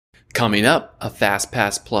Coming up, a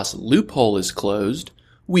fastpass plus loophole is closed.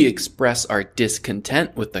 We express our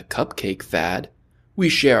discontent with the cupcake fad. We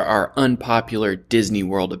share our unpopular Disney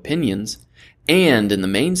World opinions. And in the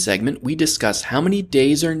main segment, we discuss how many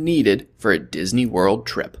days are needed for a Disney World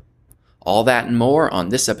trip. All that and more on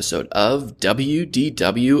this episode of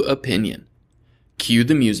WDW Opinion. Cue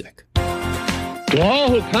the music. To all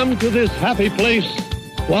who come to this happy place,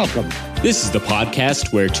 welcome. This is the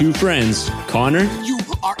podcast where two friends, Connor, You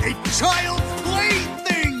are a child's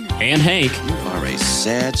plaything! and Hank, You are a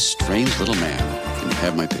sad, strange little man. Can you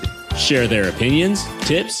have my pity? share their opinions,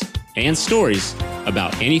 tips, and stories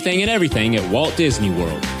about anything and everything at Walt Disney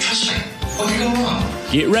World. What going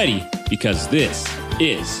on? Get ready, because this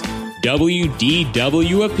is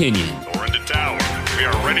WDW Opinion. We're in the tower. We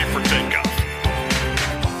are ready for takeoff.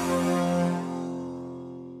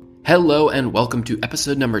 Hello and welcome to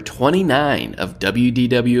episode number 29 of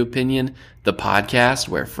WDW Opinion, the podcast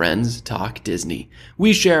where friends talk Disney.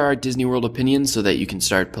 We share our Disney World opinions so that you can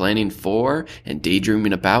start planning for and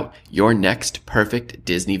daydreaming about your next perfect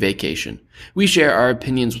Disney vacation. We share our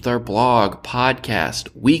opinions with our blog, podcast,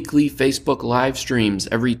 weekly Facebook live streams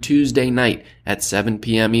every Tuesday night at 7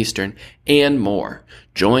 p.m. Eastern, and more.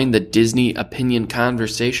 Join the Disney opinion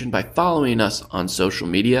conversation by following us on social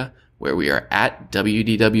media, where we are at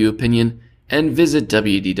WDW Opinion, and visit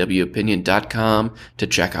WDWOpinion.com to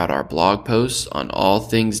check out our blog posts on all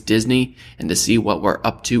things Disney and to see what we're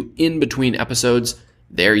up to in between episodes.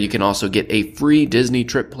 There you can also get a free Disney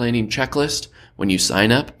trip planning checklist when you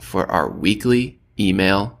sign up for our weekly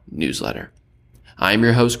email newsletter. I'm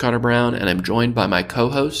your host, Connor Brown, and I'm joined by my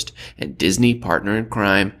co-host and Disney partner in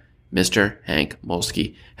crime, Mr. Hank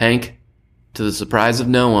Molsky. Hank, to the surprise of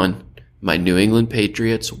no one, my New England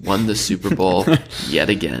Patriots won the Super Bowl yet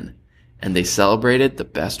again, and they celebrated the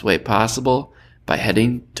best way possible by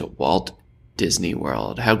heading to Walt Disney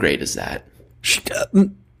World. How great is that?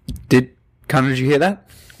 Connor, did you hear that?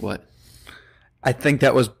 What? I think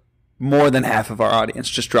that was more than half of our audience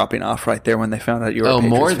just dropping off right there when they found out you were a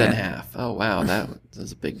Patriots more than fan. half. Oh, wow. That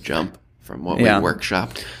was a big jump from what we Yeah.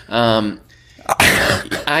 workshopped.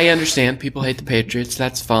 I understand people hate the Patriots.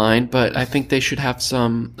 That's fine, but I think they should have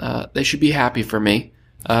some. They should be happy for me.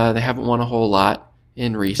 They haven't won a whole lot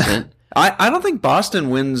in recent. I don't think Boston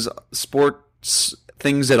wins sports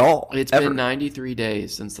things at all. It's ever. been 93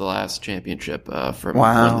 days since the last championship from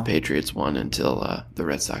Wow. when the Patriots won until the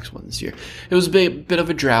Red Sox won this year. It was a bit of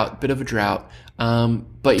a drought. But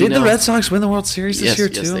Did the Red Sox win the World Series this Yes, year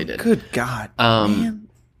yes, too? they did. Good God, man,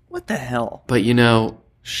 what the hell? But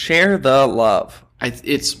Share the love.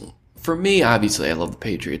 it's for me. Obviously, I love the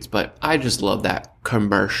Patriots, but I just love that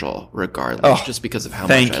commercial regardless, Oh, just because of how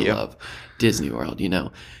thank much I you. love Disney World.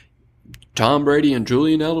 Tom Brady and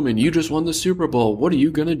Julian Edelman, you just won the Super Bowl. What are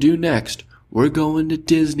you gonna do next? We're going to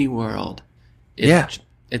Disney World. It's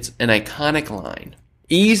an iconic line.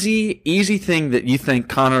 Easy thing that you think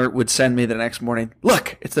Connor would send me the next morning.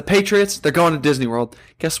 Look, it's the Patriots. They're going to Disney World.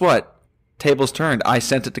 Guess what? Tables turned. I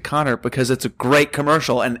sent it to Connor because it's a great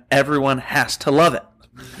commercial and everyone has to love it.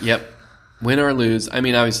 Yep. Win or lose. I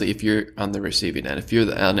mean, obviously, if you're on the receiving end, if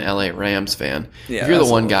you're an LA Rams fan, Yeah, if you're the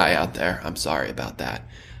that's one a guy out there, I'm sorry about that.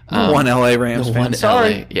 One LA Rams The fan. one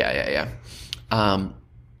Sorry. LA. Yeah.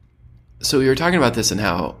 So we were talking about this and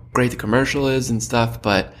how great the commercial is and stuff,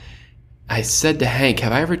 but I said to Hank,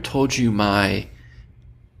 have I ever told you my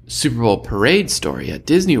Super Bowl parade story at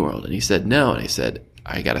Disney World? And he said no. And I said,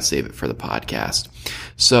 I got to save it for the podcast.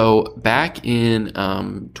 So back in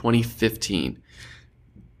 2015,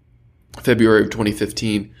 February of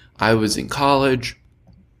 2015, I was in college.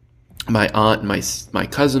 My aunt and my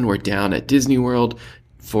cousin were down at Disney World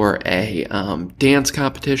for a dance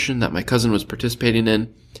competition that my cousin was participating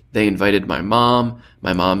in. They invited my mom.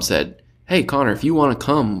 My mom said, hey, Connor, if you want to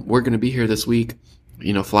come, we're going to be here this week.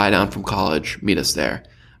 Fly down from college, meet us there.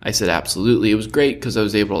 I said, absolutely. It was great because I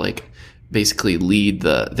was able to basically lead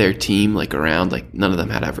their team around none of them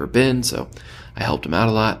had ever been. So I helped them out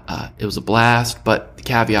a lot. It was a blast, but the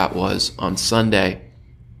caveat was on Sunday,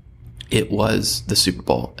 it was the Super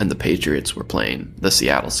Bowl and the Patriots were playing the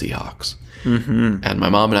Seattle Seahawks. Mm-hmm. And my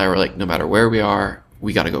mom and I were like, no matter where we are,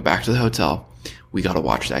 we got to go back to the hotel. We got to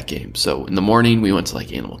watch that game. So in the morning, we went to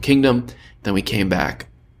Animal Kingdom. Then we came back.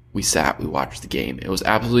 We sat. We watched the game. It was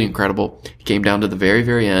absolutely incredible. It came down to the very,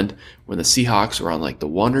 very end when the Seahawks were on the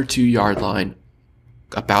 1 or 2 yard line,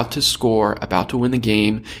 about to score, about to win the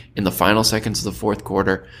game in the final seconds of the fourth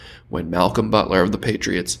quarter, when Malcolm Butler of the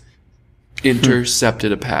Patriots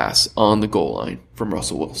intercepted a pass on the goal line from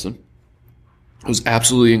Russell Wilson. It was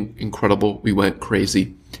absolutely incredible. We went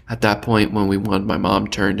crazy. At that point, when we won, my mom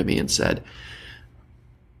turned to me and said, "Connor, if you want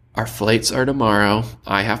to come, we're going to be here this week. Fly down from college, meet us there." I said, absolutely. It was great because I was able to basically lead their team around none of them had ever been. So I helped them out a lot. It was a blast, but our flights are tomorrow.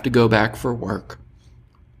 I have to go back for work.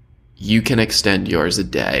 You can extend yours a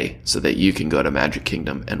day so that you can go to Magic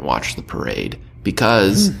Kingdom and watch the parade.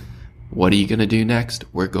 Because what are you going to do next?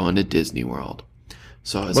 We're going to Disney World.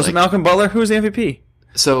 So was it Malcolm Butler? Who was the MVP?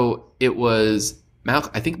 So it was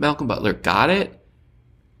I think Malcolm Butler got it,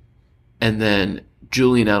 and then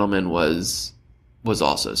Julian Edelman was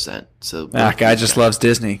also sent. So that guy just loves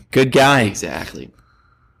Disney. Good guy. Exactly.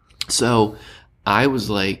 So I was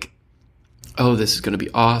like, "Oh, this is going to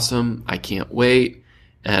be awesome! I can't wait!"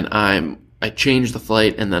 And I changed the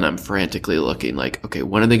flight, and then I'm frantically looking like, "Okay,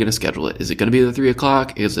 when are they going to schedule it? Is it going to be the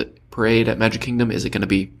 3:00? Is it parade at Magic Kingdom? Is it going to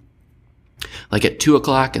be like at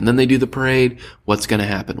 2:00, and then they do the parade? What's going to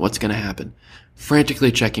happen? What's going to happen?"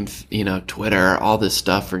 Frantically checking, Twitter, all this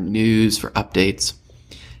stuff for news, for updates.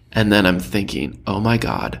 And then I'm thinking, oh my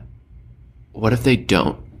God, what if they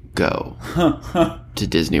don't go to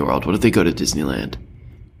Disney World? What if they go to Disneyland?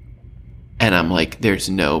 And I'm like, there's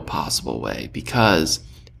no possible way, because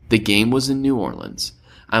the game was in New Orleans.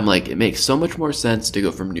 I'm like, it makes so much more sense to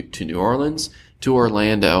go from New Orleans to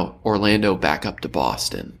Orlando back up to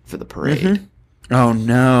Boston for the parade. Mm-hmm. Oh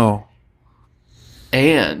no.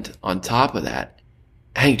 And on top of that,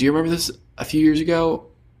 Hank, do you remember this a few years ago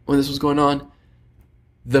when this was going on?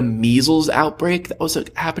 The measles outbreak that was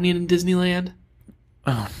happening in Disneyland?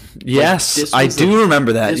 Oh, yes, I do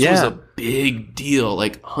remember that. This was a big deal.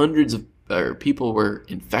 Like hundreds of people were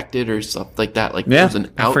infected or stuff like that. Like there was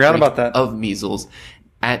an outbreak of measles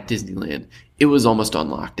at Disneyland. It was almost on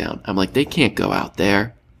lockdown. I'm like, they can't go out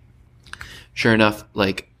there. Sure enough,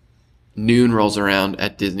 like noon rolls around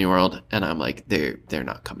at Disney World, and I'm like, they're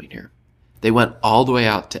not coming here. They went all the way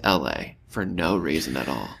out to LA for no reason at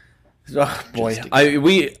all. Oh boy,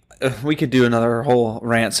 we could do another whole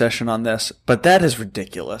rant session on this, but that is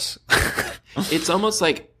ridiculous. It's almost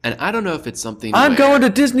like, and I don't know if it's something. I'm going to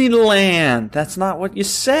Disneyland. That's not what you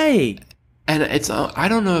say. And I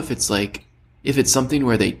don't know if it's like, if it's something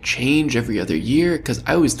where they change every other year, because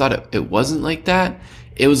I always thought it wasn't like that.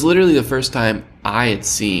 It was literally the first time I had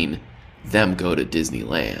seen them go to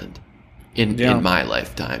Disneyland in my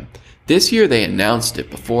lifetime. This year they announced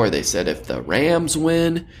it before. They said if the Rams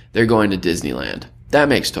win, they're going to Disneyland. That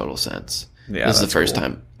makes total sense. Yeah, this is the first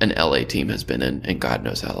time an LA team has been in God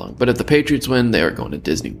knows how long. But if the Patriots win, they are going to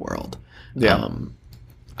Disney World. Yeah.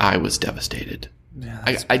 I was devastated. Yeah,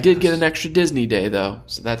 I did get an extra Disney day, though,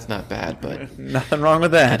 so that's not bad. But nothing wrong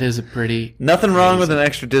with that. That is a pretty nothing wrong with an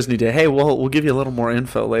extra Disney day. Hey, we'll give you a little more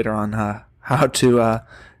info later on how to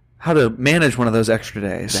manage one of those extra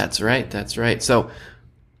days. That's right. So,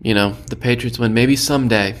 the Patriots win. Maybe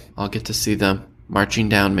someday I'll get to see them marching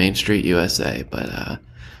down Main Street, USA, but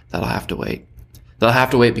that'll have to wait. They'll have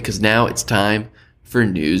to wait because now it's time for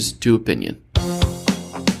News to Opinion.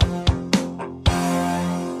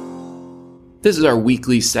 This is our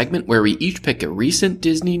weekly segment where we each pick a recent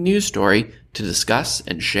Disney news story to discuss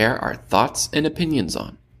and share our thoughts and opinions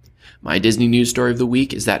on. My Disney news story of the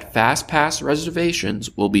week is that fastpass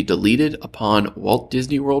reservations will be deleted upon Walt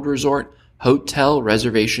Disney World Resort hotel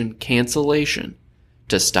reservation cancellation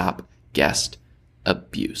to stop guest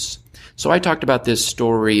abuse. So I talked about this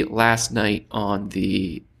story last night on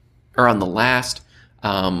the last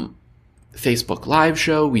Facebook Live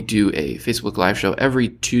show. We do a Facebook Live show every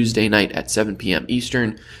Tuesday night at 7 p.m.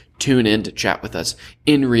 Eastern. Tune in to chat with us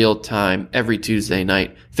in real time every Tuesday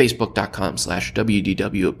night,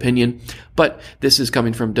 facebook.com/WDW Opinion. But this is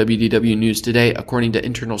coming from WDW News Today. According to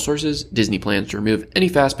internal sources, Disney plans to remove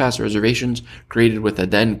any FastPass reservations created with a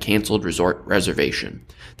then canceled resort reservation.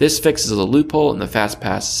 This fixes a loophole in the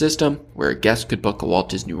FastPass system where a guest could book a Walt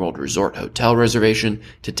Disney World Resort hotel reservation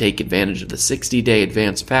to take advantage of the 60-day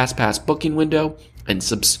advance FastPass booking window and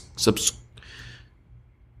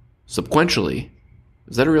subsequently.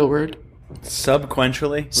 Is that a real word?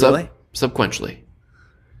 Subsequently? Really? Subsequently.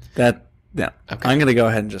 Yeah. Okay. I'm going to go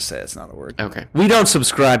ahead and just say it's not a word. Okay. We don't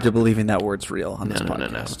subscribe to believing that word's real on this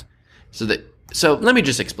podcast. No. So let me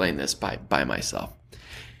just explain this by myself.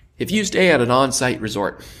 If you stay at an on-site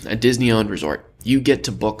resort, a Disney-owned resort, you get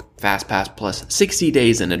to book FastPass Plus 60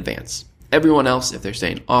 days in advance. Everyone else, if they're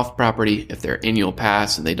staying off-property, if they're annual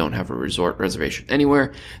pass and they don't have a resort reservation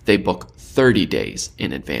anywhere, they book 30 days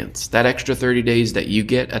in advance. That extra 30 days that you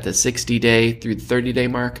get at the 60-day through the 30-day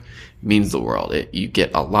mark means the world. You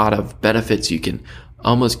get a lot of benefits. You can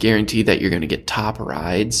almost guarantee that you're going to get top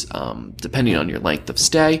rides, depending on your length of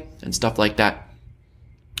stay and stuff like that.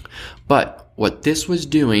 But what this was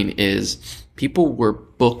doing is people were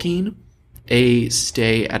booking a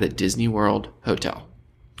stay at a Disney World hotel,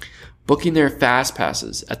 booking their fast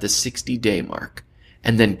passes at the 60-day mark,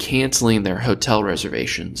 and then canceling their hotel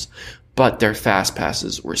reservations but their fast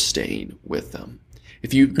passes were staying with them.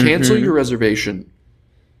 If you cancel your reservation,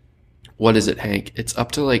 what is it, Hank? It's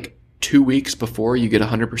up to like 2 weeks before you get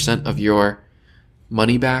 100% of your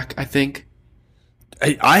money back, I think.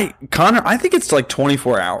 Connor, I think it's like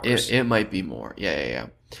 24 hours. It might be more. Yeah.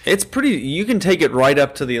 It's pretty. You can take it right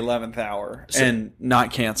up to the 11th hour and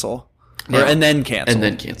not cancel, and then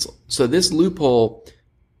cancel. So this loophole,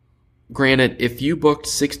 granted, if you booked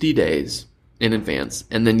 60 days in advance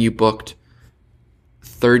and then you booked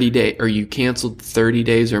 30 days, or you canceled 30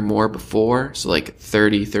 days or more before, so like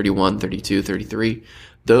 30, 31, 32, 33,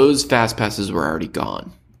 those fast passes were already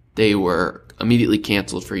gone. They were immediately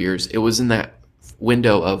canceled for yours. It was in that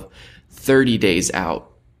window of 30 days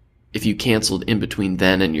out. If you canceled in between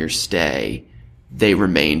then and your stay, they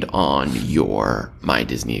remained on your My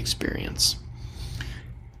Disney experience.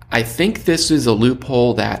 I think this is a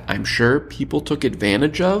loophole that I'm sure people took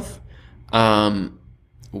advantage of.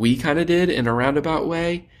 We kind of did in a roundabout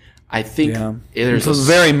way. I think there's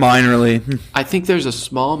very minorly. I think there's a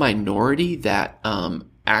small minority that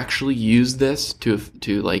actually use this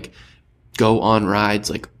to like go on rides,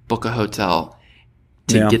 like book a hotel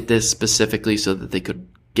to get this specifically so that they could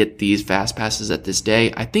get these fast passes at this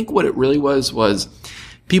day. I think what it really was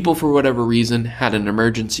people, for whatever reason, had an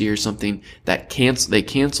emergency or something that they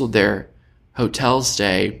canceled their hotel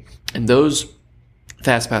stay, and those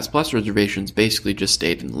FastPass Plus reservations basically just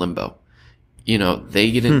stayed in limbo. You know, they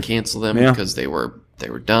didn't cancel them because they were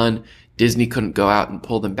done. Disney couldn't go out and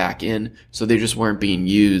pull them back in, so they just weren't being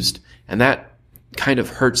used. And that kind of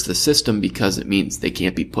hurts the system because it means they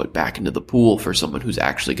can't be put back into the pool for someone who's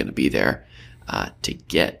actually going to be there to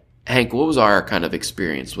get. Hank, what was our kind of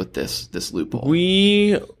experience with this loophole?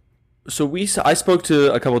 I spoke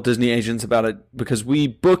to a couple of Disney agents about it because we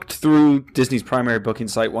booked through Disney's primary booking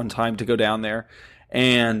site one time to go down there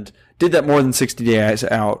and did that more than 60 days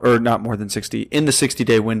out, or not more than 60, in the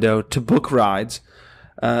 60-day window to book rides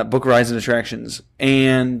and attractions.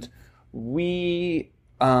 And we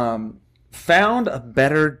found a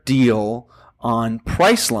better deal on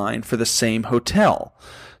Priceline for the same hotel.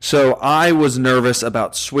 So I was nervous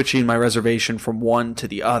about switching my reservation from one to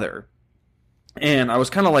the other. And I was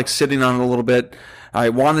kind of like sitting on it a little bit. I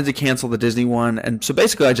wanted to cancel the Disney one. And so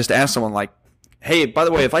basically I just asked someone like, hey, by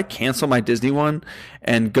the way, if I cancel my Disney one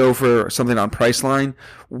and go for something on Priceline,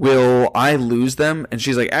 will I lose them? And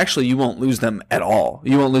she's like, actually, you won't lose them at all.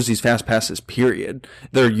 You won't lose these fast passes, period.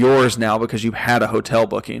 They're yours now because you had a hotel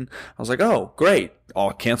booking. I was like, oh, great.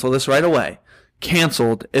 I'll cancel this right away.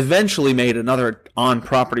 Canceled, eventually made another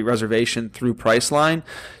on-property reservation through Priceline.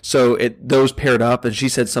 So those paired up, and she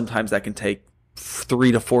said sometimes that can take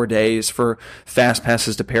 3 to 4 days for fast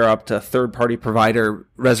passes to pair up to a third-party provider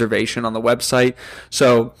reservation on the website.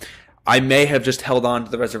 So I may have just held on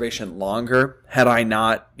to the reservation longer had I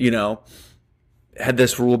not, had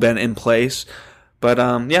this rule been in place. But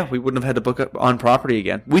we wouldn't have had to book up on property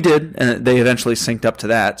again. We did, and they eventually synced up to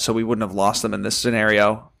that, so we wouldn't have lost them in this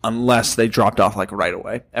scenario unless they dropped off like right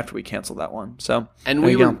away after we canceled that one. So, and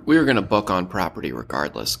we were going to book on property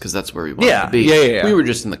regardless because that's where we wanted to be. Yeah. We were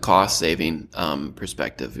just in the cost saving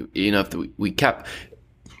perspective. If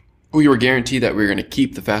we were guaranteed that we were going to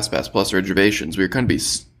keep the FastPass Plus reservations. We were going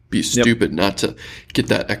to be stupid not to get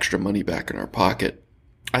that extra money back in our pocket.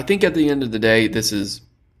 I think at the end of the day, this is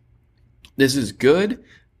good,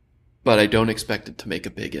 but I don't expect it to make a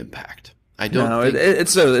big impact.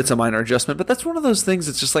 It's a minor adjustment, but that's one of those things.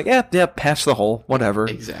 It's just like, patch the hole, whatever.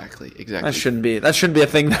 Exactly. That shouldn't be a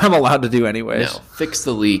thing that I'm allowed to do anyways. No, fix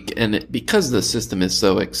the leak, and because the system is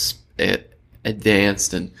so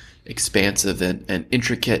advanced and expansive and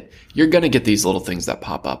intricate, you're going to get these little things that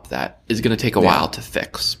pop up that is going to take a while to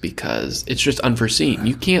fix because it's just unforeseen.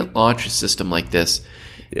 You can't launch a system like this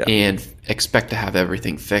and expect to have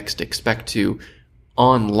everything fixed. Expect to,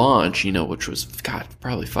 on launch, which was,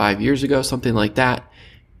 probably 5 years ago, something like that,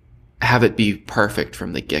 have it be perfect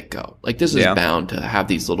from the get-go. Like, this is bound to have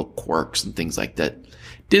these little quirks and things like that.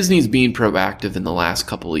 Disney's being proactive in the last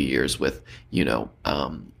couple of years with,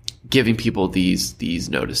 giving people these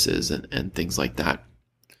notices and things like that.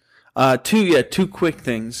 Two quick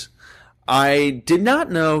things. I did not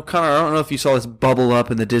know, Connor, I don't know if you saw this bubble up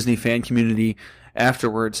in the Disney fan community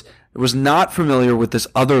afterwards. I was not familiar with this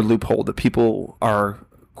other loophole that people are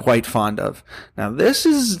quite fond of. Now, this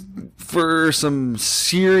is for some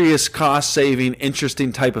serious cost-saving,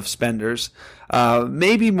 interesting type of spenders,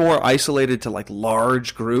 maybe more isolated to like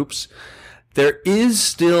large groups. There is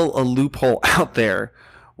still a loophole out there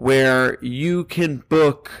where you can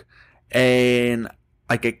book a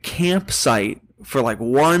campsite for like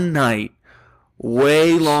one night,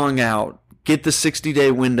 way long out, get the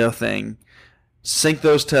 60-day window thing, sync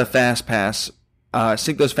those to fastpass,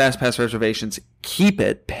 sync those fastpass reservations, keep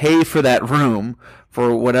it, pay for that room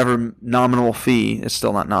for whatever nominal fee. It's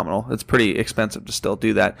still not nominal. It's pretty expensive to still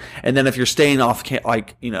do that. And then if you're staying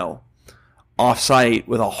off-site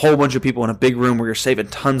with a whole bunch of people in a big room where you're saving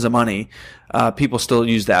tons of money, people still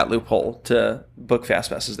use that loophole to book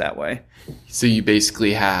fastpasses that way. So you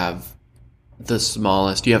basically have the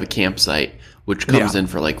smallest. You have a campsite which comes in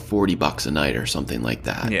for like $40 a night or something like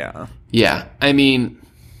that. Yeah. Yeah. I mean,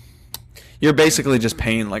 you're basically just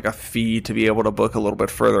paying like a fee to be able to book a little bit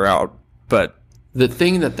further out. But the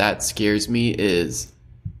thing that scares me is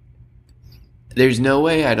there's no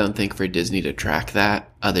way, I don't think, for Disney to track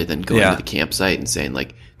that other than going to the campsite and saying,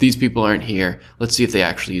 like, these people aren't here. Let's see if they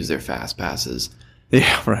actually use their fast passes.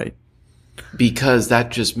 Yeah, right. Because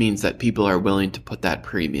that just means that people are willing to put that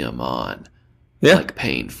premium on, like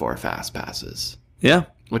paying for fast passes. Yeah.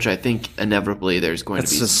 Which I think inevitably there's going to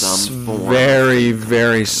be some form. Very,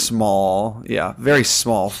 very small, very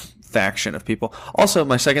small faction of people. Also,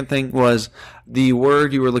 my second thing was the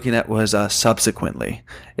word you were looking at was subsequently.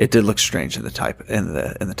 It did look strange in the type in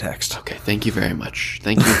the text. Okay, thank you very much.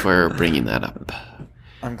 Thank you for bringing that up.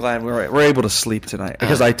 I'm glad we're able to sleep tonight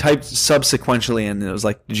because I typed subsequently and it was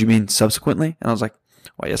like, did you mean subsequently? And I was like,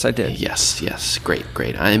 well, yes, I did. Yes. Great.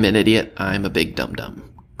 I'm an idiot. I'm a big dum-dum.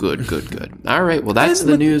 Good. All right, well, that's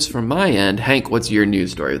the news from my end. Hank, what's your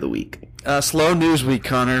news story of the week? Slow news week,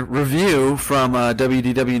 Connor. Review from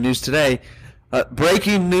WDW News Today.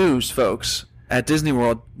 Breaking news, folks. At Disney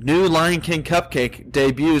World, new Lion King cupcake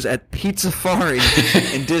debuts at Pizzafari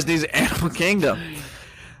in Disney's Animal Kingdom.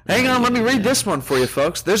 Hang on, let me read this one for you,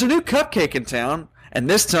 folks. There's a new cupcake in town, and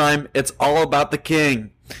this time it's all about the king.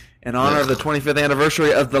 In honor of the 25th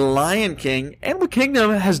anniversary of The Lion King, Animal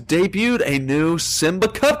Kingdom has debuted a new Simba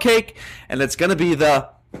cupcake, and it's going to be the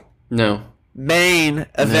main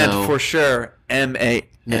event for sure.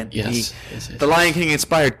 M-A-N-E. Yes. The Lion King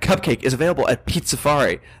inspired cupcake is available at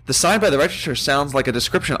Pizzafari. The sign by the register sounds like a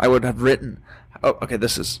description I would have written. Oh, okay,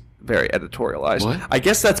 this is very editorialized. What? I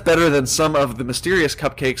guess that's better than some of the mysterious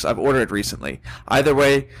cupcakes I've ordered recently. Either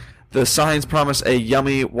way, the signs promise a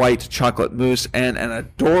yummy white chocolate mousse and an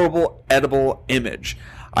adorable edible image.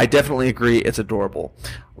 I definitely agree it's adorable.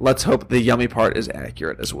 Let's hope the yummy part is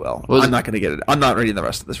accurate as well. I'm not going to get it. I'm not reading the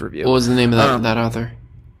rest of this review. What was the name of that author?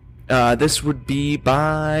 This would be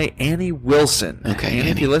by Annie Wilson. Okay,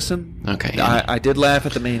 Annie, if you listen. Okay, I did laugh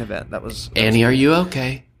at the main event. That was Annie, are you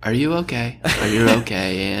okay? Are you okay? Are you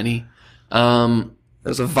okay, Annie?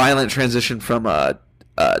 There's a violent transition from a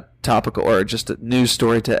topical or just a news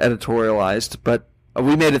story to editorialized, but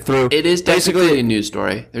we made it through. It is basically a news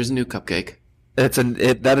story. There's a new cupcake.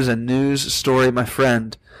 That is a news story, my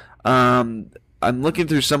friend. I'm looking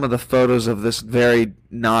through some of the photos of this very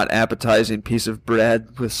not appetizing piece of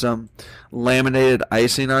bread with some laminated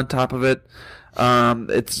icing on top of it.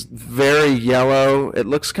 It's very yellow. It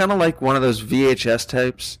looks kind of like one of those VHS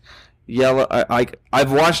tapes. Yellow.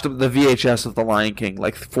 I've watched the VHS of The Lion King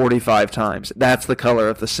like 45 times. That's the color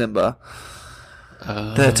of the Simba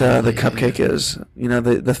the cupcake is. You know,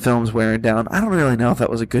 the film's wearing down. I don't really know if that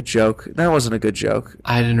was a good joke. That wasn't a good joke.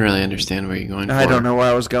 I didn't really understand where you're going for. I don't know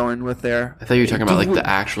where I was going with there. I thought you were talking about like the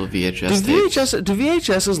actual VHS tapes. Do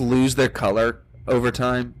VHSs lose their color over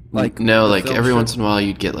time? Like no, like every once in a while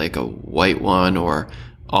you'd get like a white one or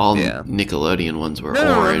all Nickelodeon ones were orange.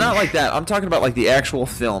 No, not like that. I'm talking about like the actual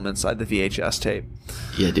film inside the VHS tape.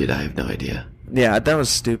 Yeah, dude, I have no idea. Yeah, that was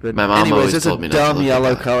stupid. My mom always told me not to look dumb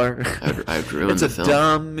yellow at that. color. I'd ruin it's the film. It's a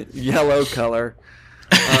dumb yellow color.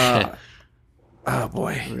 Oh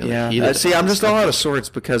boy, really yeah. See, I'm just all out of sorts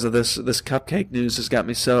because of this cupcake news has got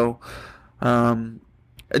me so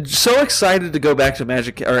excited to go back to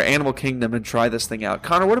Magic or Animal Kingdom and try this thing out.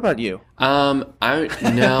 Connor, what about you? No,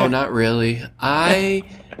 not really. I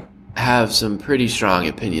have some pretty strong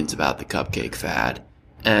opinions about the cupcake fad,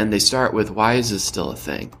 and they start with why is this still a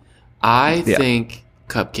thing? I think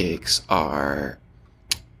cupcakes are,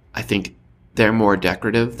 they're more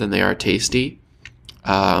decorative than they are tasty.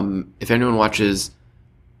 If anyone watches,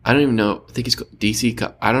 I don't even know, I think it's called DC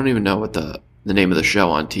Cup. I don't even know what the name of the show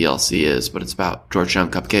on TLC is, but it's about Georgetown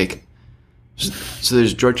Cupcake. So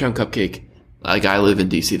there's Georgetown Cupcake. Like, I live in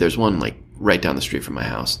DC. There's one like right down the street from my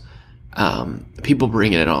house. People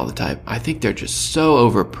bring it in all the time. I think they're just so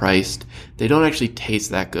overpriced. They don't actually taste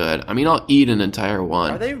that good. I mean, I'll eat an entire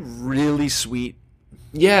one. Are they really sweet?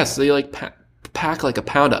 Yes, they like pack like a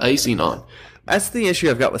pound of icing on. That's the issue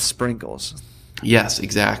I've got with sprinkles. Yes,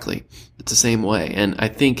 exactly. It's the same way. And I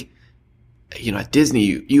think, at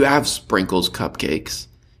Disney, you have Sprinkles cupcakes.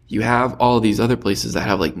 You have all of these other places that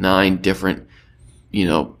have like 9 different,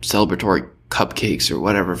 celebratory cupcakes or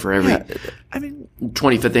whatever for every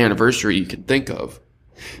 25th anniversary you can think of.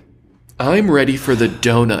 I'm ready for the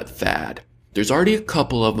donut fad. There's already a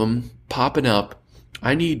couple of them popping up.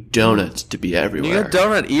 I need donuts to be everywhere. You got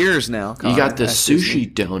donut ears now, Connor. You got the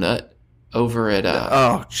sushi donut over at,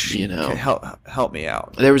 okay, help me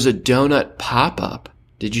out. There was a donut pop-up.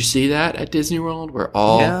 Did you see that at Disney World?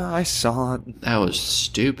 Yeah, I saw it. That was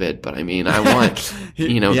stupid, but I mean, I want,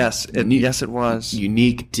 yes, it was.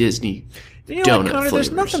 Unique Disney donut Connor, flavors.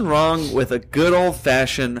 there's nothing wrong with a good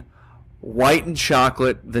old-fashioned white and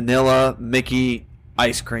chocolate vanilla Mickey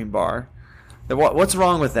ice cream bar. What's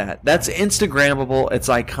wrong with that? That's Instagrammable. It's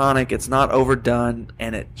iconic. It's not overdone,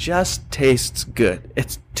 and it just tastes good.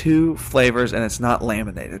 It's 2 flavors, and it's not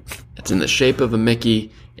laminated. It's in the shape of a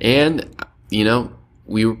Mickey, and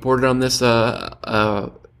we reported on this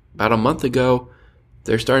about a month ago.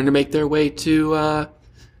 They're starting to make their way to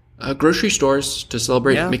grocery stores to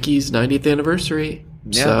celebrate Mickey's 90th anniversary.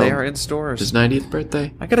 Yeah, so, they are in stores. His 90th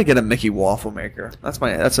birthday. I gotta get a Mickey waffle maker. That's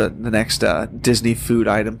the next Disney food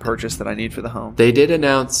item purchase that I need for the home. They did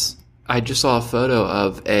announce. I just saw a photo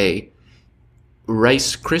of a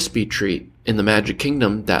Rice Krispie treat in the Magic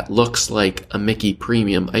Kingdom that looks like a Mickey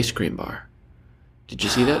Premium ice cream bar. Did you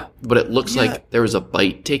see that? But it looks like there was a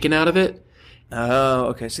bite taken out of it. Oh,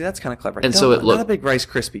 okay. See, that's kind of clever. And so I'm not a big Rice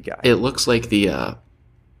Krispie guy. It looks like the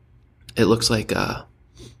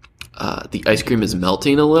ice cream is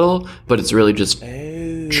melting a little, but it's really just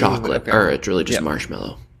chocolate, or it's really just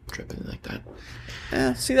marshmallow dripping like that.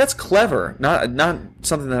 See, that's clever. Not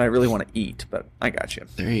something that I really want to eat, but I got you.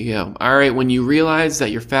 There you go. All right, when you realize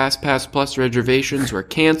that your FastPass Plus reservations were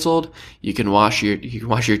canceled, you can wash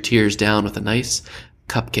your tears down with a nice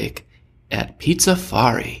cupcake at Pizza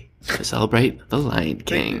Fari to celebrate the Lion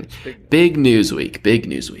King. Big news week. Big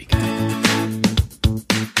news week.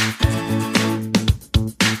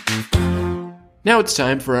 Now it's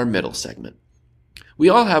time for our middle segment. We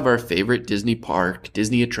all have our favorite Disney park,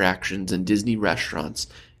 Disney attractions, and Disney restaurants,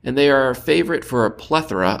 and they are our favorite for a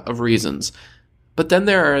plethora of reasons. But then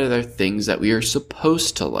there are other things that we are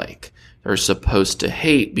supposed to like, or supposed to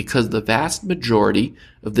hate, because the vast majority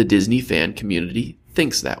of the Disney fan community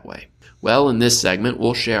thinks that way. Well, in this segment,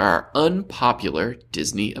 we'll share our unpopular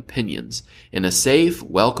Disney opinions in a safe,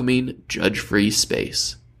 welcoming, judge-free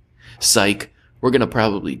space. Psych. We're going to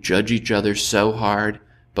probably judge each other so hard,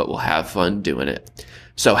 but we'll have fun doing it.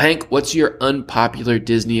 So, Hank, what's your unpopular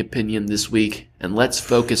Disney opinion this week? And let's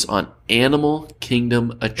focus on Animal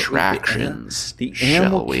Kingdom attractions. The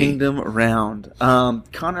Animal Kingdom round.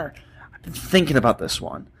 Connor, I've been thinking about this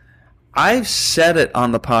one. I've said it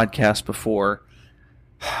on the podcast before,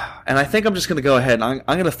 and I think I'm just going to go ahead and I'm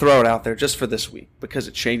going to throw it out there just for this week because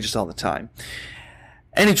it changes all the time.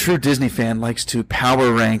 Any true Disney fan likes to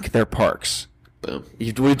power rank their parks. Boom.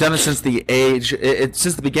 We've done it since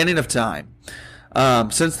since the beginning of time,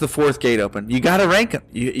 since the 4th gate opened. You got to rank them.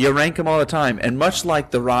 You rank them all the time. And much like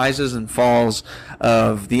the rises and falls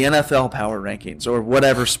of the NFL power rankings or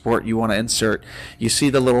whatever sport you want to insert, you see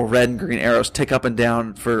the little red and green arrows tick up and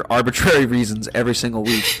down for arbitrary reasons every single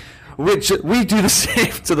week, which we do the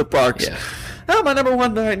same to the parks. Yeah. Oh, my number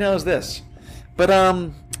one right now is this. But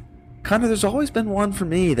Connor, there's always been one for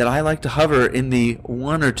me that I like to hover in the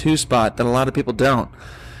 1 or 2 spot that a lot of people don't.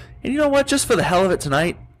 And you know what? Just for the hell of it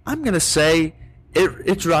tonight, I'm going to say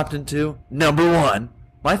it dropped into number 1.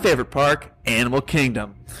 My favorite park, Animal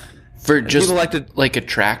Kingdom. For just like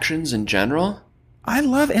attractions in general? I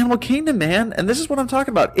love Animal Kingdom, man. And this is what I'm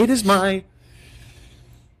talking about. It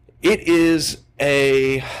is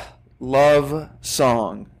a love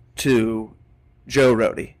song to Joe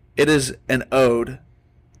Rohde. It is an ode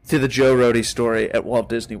to the Joe Rohde story at Walt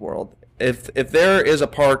Disney World. If there is a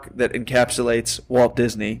park that encapsulates Walt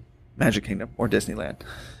Disney, Magic Kingdom, or Disneyland,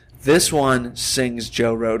 this one sings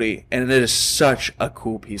Joe Rohde, and it is such a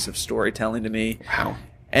cool piece of storytelling to me. Wow.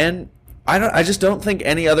 And I just don't think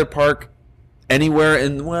any other park anywhere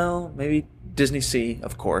in, well, maybe Disney Sea,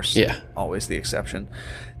 of course. Yeah. Always the exception.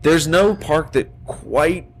 There's no park that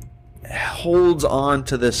quite holds on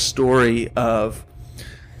to this story of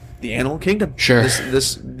the Animal Kingdom. Sure.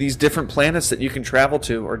 These different planets that you can travel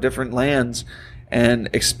to or different lands and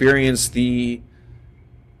experience the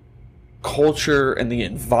culture and the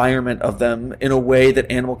environment of them in a way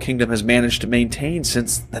that Animal Kingdom has managed to maintain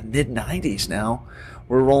since the mid-90s now.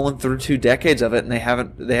 We're rolling through 2 decades of it, and they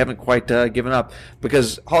haven't quite given up,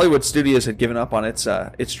 because Hollywood Studios had given up on its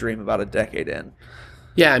dream about a decade in.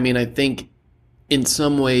 Yeah, I mean, I think in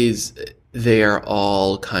some ways they are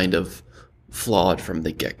all kind of flawed from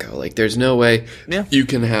the get-go. Like, there's no way you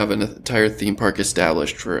can have an entire theme park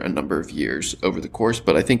established for a number of years over the course,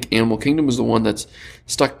 but I think Animal Kingdom is the one that's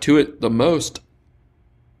stuck to it the most.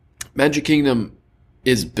 Magic Kingdom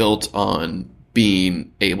is built on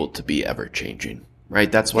being able to be ever-changing,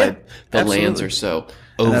 right? That's why the lands are so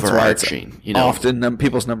overarching. You know, often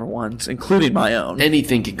people's number ones, including my own.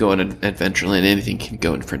 Anything can go in Adventureland. Anything can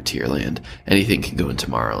go in Frontierland. Anything can go in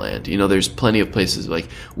Tomorrowland. You know, there's plenty of places like,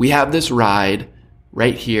 we have this ride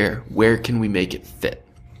right here. Where can we make it fit?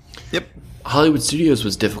 Yep. Hollywood Studios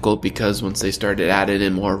was difficult because once they started adding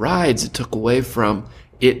in more rides, it took away from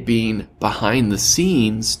it being behind the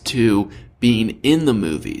scenes to being in the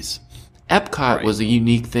movies. Epcot was a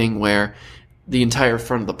unique thing where the entire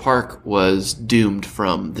front of the park was doomed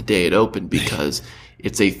from the day it opened because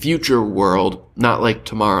it's a future world, not like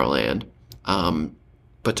Tomorrowland.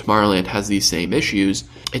 But Tomorrowland has these same issues.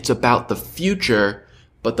 It's about the future,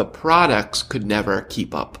 but the products could never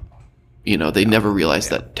keep up. You know, they never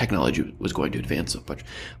realized that technology was going to advance so much.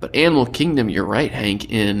 But Animal Kingdom, you're right, Hank,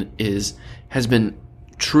 has been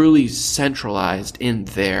truly centralized in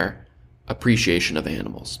their appreciation of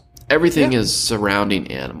animals. Everything is surrounding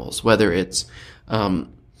animals, whether it's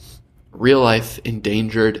real life,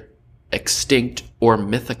 endangered, extinct, or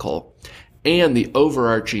mythical. And the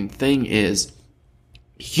overarching thing is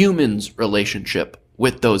humans' relationship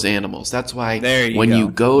with those animals. That's why you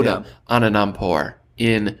go to Ananampur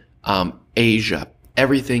in Asia,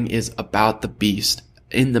 everything is about the beast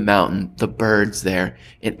in the mountain, the birds there.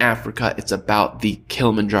 In Africa, it's about the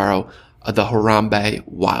Kilimanjaro, the Harambe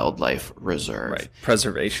Wildlife Reserve. Right.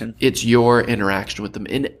 Preservation. It's your interaction with them.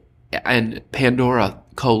 And Pandora,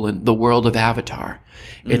 the world of Avatar.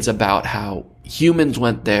 It's about how humans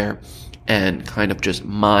went there and kind of just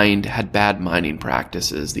had bad mining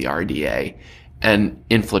practices, the RDA, and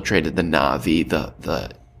infiltrated the Na'vi,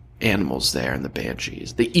 the animals there, and the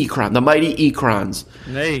Banshees. The mighty Ekrons.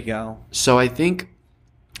 There you go. So I think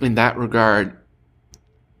in that regard,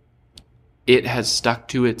 it has stuck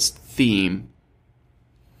to its theme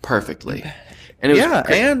perfectly. And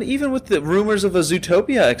and even with the rumors of a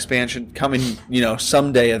Zootopia expansion coming,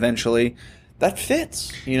 someday eventually, that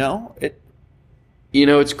fits,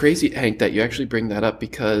 it's crazy, Hank, that you actually bring that up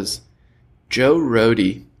because Joe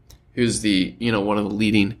Rohde, who's one of the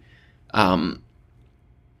leading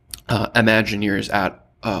Imagineers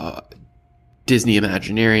at Disney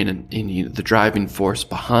Imagineering and the driving force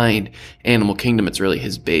behind Animal Kingdom, it's really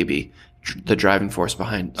his baby, the driving force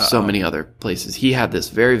behind so many other places. He had this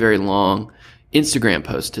very, very long Instagram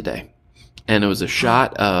post today, and it was a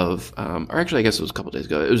shot of, or actually I guess it was a couple days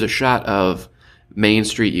ago, it was a shot of Main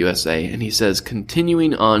Street, USA, and he says,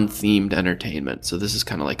 continuing on themed entertainment. So this is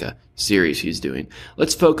kind of like a series he's doing.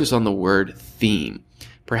 Let's focus on the word theme.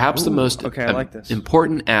 Perhaps the most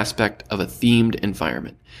important aspect of a themed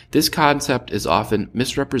environment. This concept is often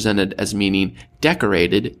misrepresented as meaning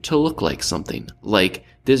decorated to look like something, like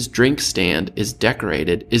this drink stand is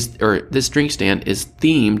themed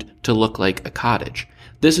to look like a cottage.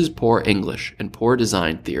 This is poor English and poor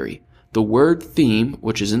design theory. The word theme,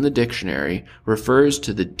 which is in the dictionary, refers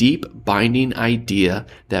to the deep binding idea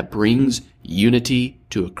that brings unity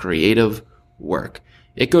to a creative work.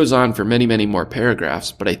 It goes on for many, many more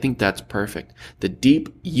paragraphs, but I think that's perfect. The deep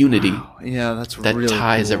unity that really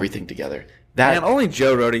ties everything together. And only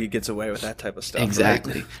Joe Rohde gets away with that type of stuff.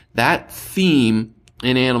 Exactly. Right? That theme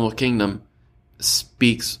in Animal Kingdom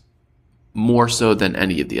speaks more so than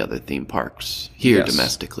any of the other theme parks here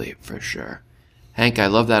domestically, for sure. Hank, I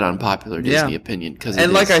love that unpopular Disney opinion.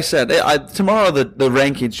 Like I said, tomorrow the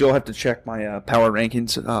rankings, you'll have to check my power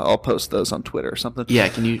rankings. I'll post those on Twitter or something. Yeah,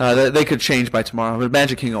 can you? They could change by tomorrow, but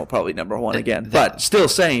Magic Kingdom will probably number one again. But still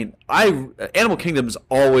saying, Animal Kingdom's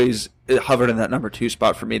always hovered in that number 2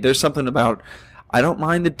 spot for me. There's something about, I don't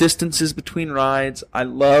mind the distances between rides. I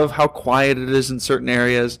love how quiet it is in certain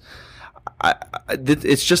areas.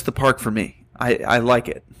 It's just the park for me. I like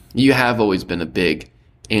it. You have always been a big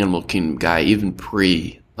Animal Kingdom guy, even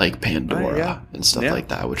Pandora and stuff like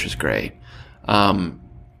that, which is great. All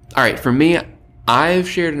right, for me, I've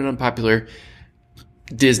shared an unpopular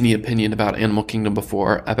Disney opinion about Animal Kingdom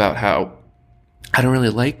before, about how I don't really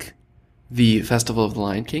like the Festival of the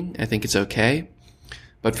Lion King. I think it's okay.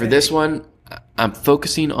 But for this one, I'm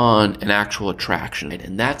focusing on an actual attraction.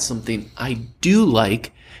 And that's something I do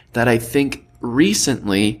like that I think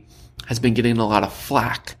recently has been getting a lot of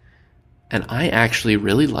flack. And I actually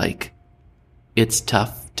really like It's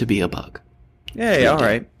Tough to Be a Bug. Yeah, all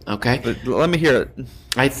right. Okay? But let me hear it.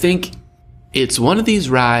 I think it's one of these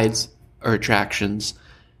rides or attractions,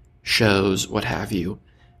 shows, what have you,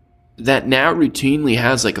 that now routinely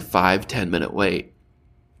has like a 5-10 minute wait.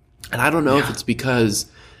 And I don't know if it's because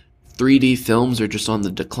 3D films are just on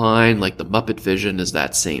the decline, like the Muppet Vision is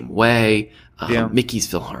that same way. Mickey's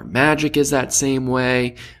PhilharMagic is that same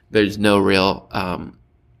way. There's no real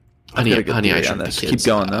Honey, I Shrunk the Kids. Keep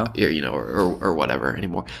going though, or whatever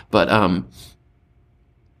anymore. But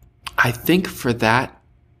I think for that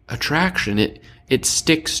attraction, it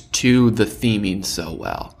sticks to the theming so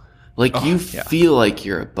well. Like feel like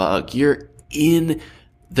you're a bug. You're in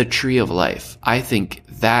the Tree of Life. I think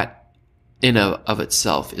that in of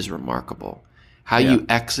itself is remarkable. How you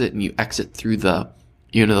exit through the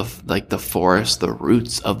the forest, the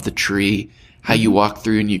roots of the tree. How you walk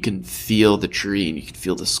through and you can feel the tree and you can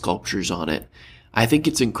feel the sculptures on it. I think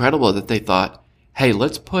it's incredible that they thought, hey,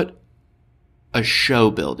 let's put a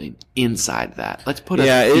show building inside that. Let's put a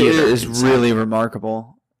theater it is really that.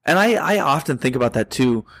 Remarkable. And I often think about that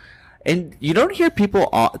too. And you don't hear people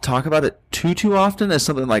talk about it too often as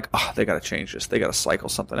something like, oh, they got to change this. They got to cycle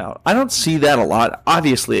something out. I don't see that a lot.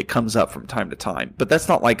 Obviously, it comes up from time to time, but that's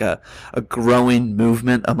not like a growing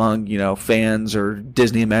movement among, fans or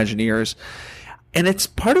Disney Imagineers. And it's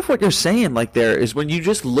part of what you're saying, like there is when you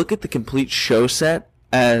just look at the complete show set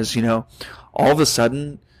as, all of a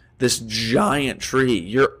sudden this giant tree,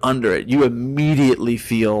 you're under it. You immediately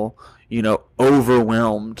feel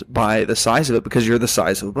overwhelmed by the size of it because you're the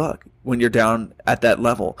size of a bug when you're down at that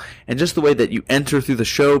level. And just the way that you enter through the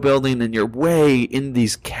show building and you're way in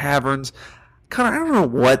these caverns, I don't know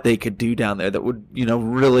what they could do down there that would,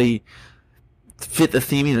 really fit the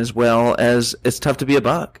theming as well as It's Tough to Be a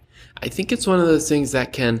Bug. I think it's one of those things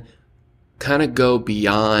that can kind of go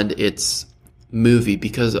beyond its movie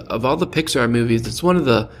because of all the Pixar movies, it's one of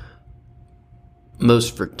the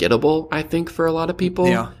most forgettable, I think, for a lot of people.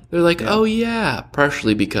 Yeah. They're like, oh yeah,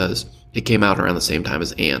 partially because it came out around the same time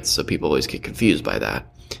as Ants, so people always get confused by that.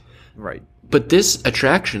 Right. But this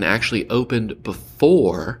attraction actually opened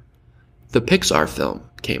before the Pixar film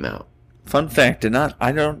came out. Fun fact,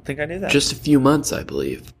 I don't think I knew that. Just a few months, I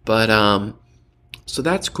believe. But so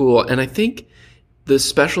that's cool, and I think the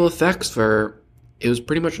special effects it was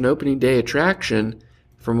pretty much an opening day attraction,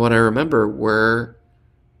 from what I remember,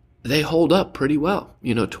 they hold up pretty well.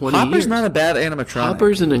 20 years. Hopper's not a bad animatronic.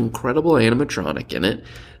 Hopper's an incredible animatronic in it.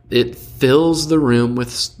 It fills the room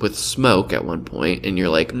with smoke at one point, and you're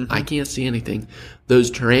like, I can't see anything.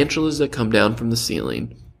 Those tarantulas that come down from the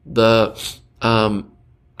ceiling.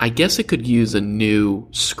 I guess it could use a new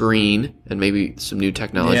screen and maybe some new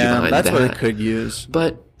technology behind that. Yeah, that's what it could use.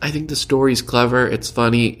 But I think the story's clever. It's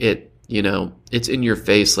funny. It's in your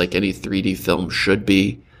face like any 3D film should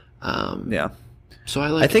be. So I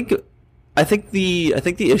like. I think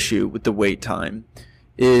the issue with the wait time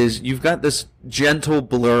is you've got this gentle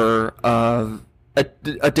blur of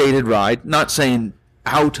a dated ride. Not saying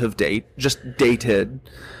out of date, just dated.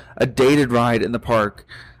 A dated ride in the park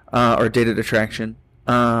or a dated attraction.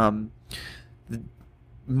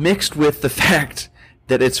 Mixed with the fact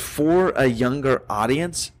that it's for a younger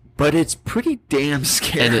audience, but it's pretty damn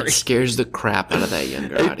scary. And it scares the crap out of that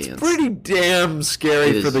younger audience. It's pretty damn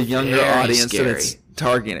scary for the younger audience that it's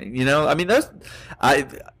targeting.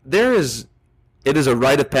 It is a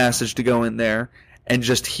rite of passage to go in there and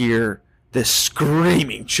just hear the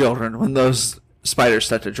screaming children when those spiders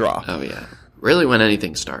start to drop. Oh, yeah. Really, when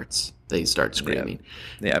anything starts, they start screaming.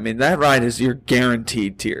 Yeah, that ride is your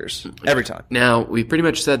guaranteed tears every time. Now, we pretty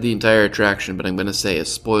much said the entire attraction, but I'm going to say a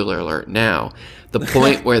spoiler alert now. The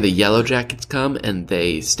point where the Yellow Jackets come and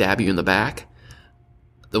they stab you in the back,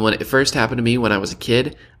 when it first happened to me when I was a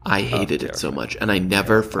kid, I hated it so much, and I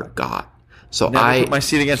never forgot. So Never put my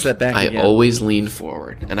seat against that back again. I always leaned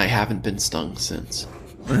forward, and I haven't been stung since.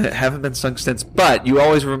 Haven't been stung since, but you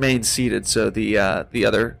always remain seated so the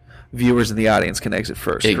other viewers in the audience can exit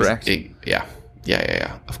first, correct?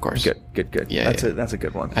 Yeah, of course. Good. Yeah, that's a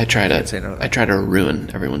good one. I try to ruin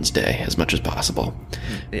everyone's day as much as possible.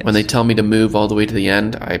 Yes. When they tell me to move all the way to the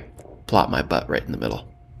end, I plop my butt right in the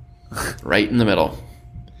middle. Right in the middle.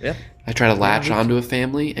 Yeah. I try to latch onto a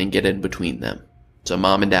family and get in between them. So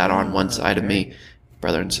mom and dad are on one side of me,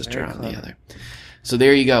 brother and sister on the other. So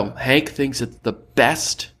there you go. Hank thinks it's the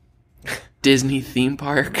best Disney theme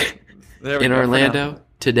park in Orlando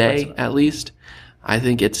today, at least. I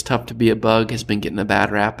think It's Tough to Be a Bug has been getting a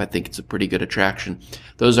bad rap. I think it's a pretty good attraction.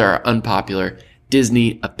 Those are our unpopular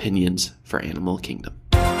Disney opinions for Animal Kingdom.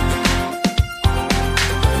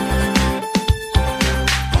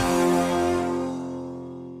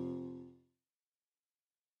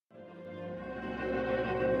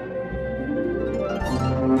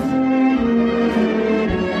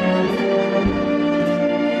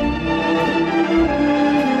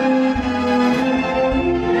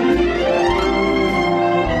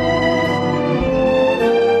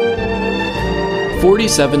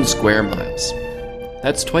 47 square miles.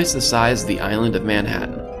 That's twice the size of the island of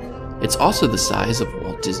Manhattan. It's also the size of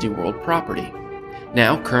Walt Disney World property.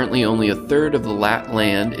 Now, currently only a third of the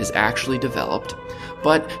land is actually developed,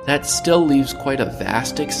 but that still leaves quite a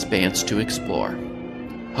vast expanse to explore.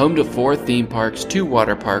 Home to 4 theme parks, 2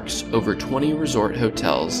 water parks, over 20 resort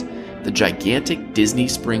hotels, the gigantic Disney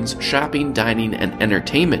Springs shopping, dining, and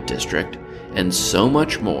entertainment district, and so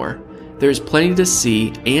much more, there's plenty to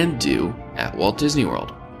see and do at Walt Disney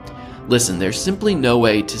World. Listen, there's simply no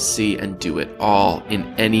way to see and do it all in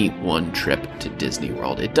any one trip to Disney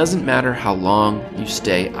World. It doesn't matter how long you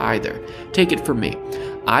stay either. Take it from me.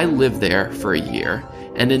 I lived there for a year,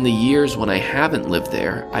 and in the years when I haven't lived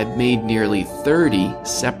there, I've made nearly 30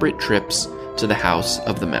 separate trips to the House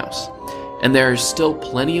of the Mouse. And there are still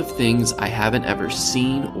plenty of things I haven't ever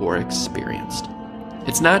seen or experienced.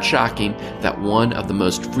 It's not shocking that one of the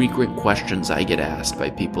most frequent questions I get asked by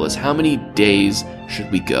people is how many days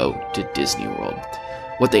should we go to Disney World?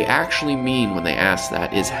 What they actually mean when they ask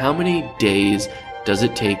that is how many days does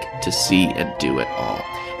it take to see and do it all?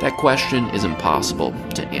 That question is impossible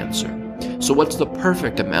to answer. So what's the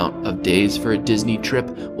perfect amount of days for a Disney trip?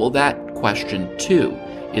 Well, that question too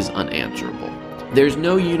is unanswerable. There's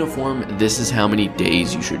no uniform, this is how many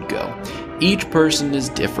days you should go. Each person is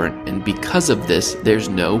different, and because of this, there's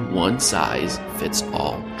no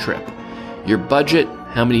one-size-fits-all trip. Your budget,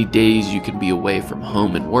 how many days you can be away from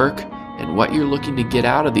home and work, and what you're looking to get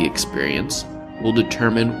out of the experience will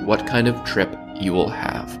determine what kind of trip you will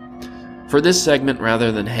have. For this segment,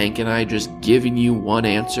 rather than Hank and I just giving you one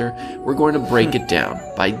answer, we're going to break it down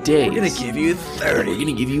by days. We're going to give you 30. We're going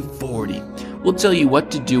to give you 40. We'll tell you what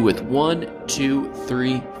to do with 1, 2,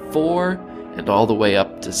 3, 4, and all the way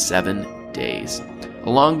up to 7 days.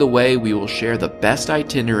 Along the way, we will share the best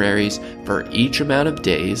itineraries for each amount of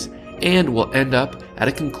days, and we'll end up at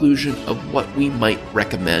a conclusion of what we might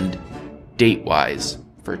recommend date-wise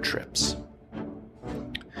for trips.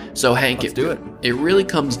 So Hank, Let's do it. It really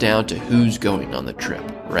comes down to who's going on the trip,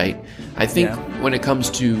 right? I think when it comes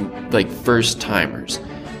to like first timers,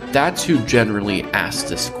 that's who generally asks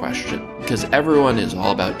this question, because everyone is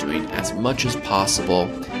all about doing as much as possible,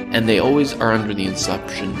 and they always are under the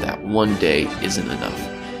assumption that one day isn't enough.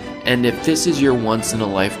 And if this is your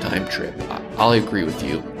once-in-a-lifetime trip, I'll agree with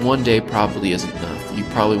you. One day probably isn't enough. You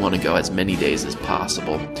probably want to go as many days as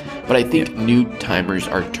possible. But I think new timers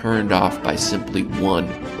are turned off by simply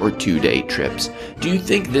 1 or 2 day trips. Do you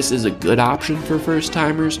think this is a good option for first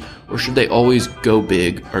timers, or should they always go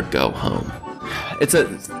big or go home?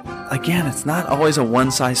 It's not always a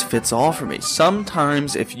one-size-fits-all for me.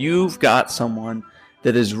 Sometimes if you've got someone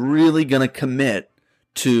that is really going to commit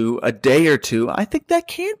to a day or two, I think that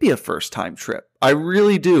can be a first-time trip. I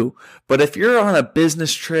really do. But if you're on a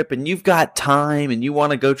business trip and you've got time and you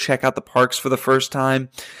want to go check out the parks for the first time,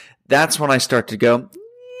 that's when I start to go,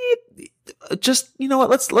 just, you know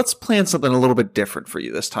what, let's plan something a little bit different for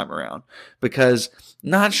you this time around. Because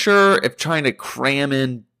not sure if trying to cram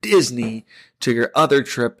in Disney to your other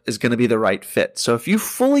trip is going to be the right fit. So if you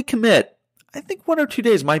fully commit, I think 1 or 2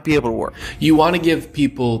 days might be able to work. You want to give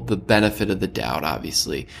people the benefit of the doubt,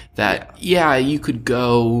 obviously, that, yeah, you could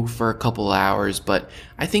go for a couple hours, but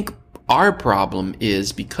I think our problem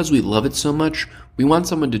is because we love it so much, we want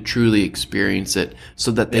someone to truly experience it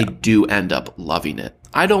so that they do end up loving it.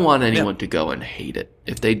 I don't want anyone to go and hate it.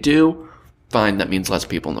 If they do, fine, that means less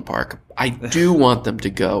people in the park. I do want them to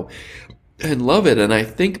go and love it, and I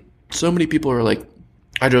think so many people are like,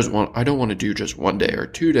 I don't want to do just 1 day or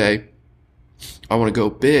 2 day. I want to go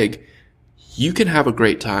big. You can have a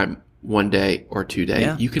great time 1 day or 2 day.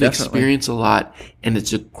 Yeah, you can definitely experience a lot, and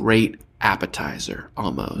it's a great appetizer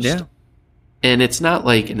almost. Yeah. And it's not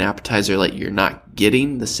like an appetizer like you're not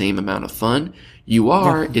getting the same amount of fun. You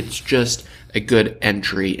are. Yeah. It's just a good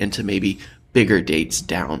entry into maybe bigger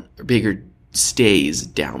stays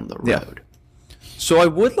down the road. Yeah. So I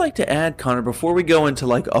would like to add, Connor, before we go into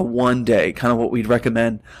like a 1 day, kind of what we'd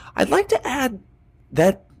recommend, I'd like to add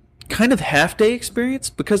that kind of half-day experience,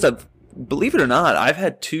 because believe it or not, I've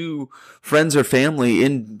had 2 friends or family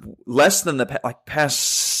in less than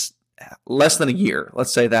less than a year.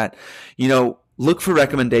 Let's say that, look for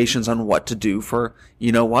recommendations on what to do for,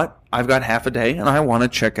 I've got half a day and I want to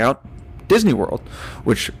check out Disney World,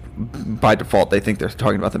 which by default they think they're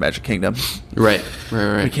talking about the Magic Kingdom. Right.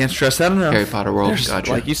 We can't stress that enough. Harry Potter World,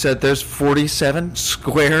 gotcha. Like you said, there's 47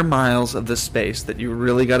 square miles of the space that you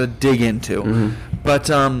really got to dig into. Mm-hmm. But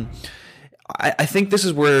I think this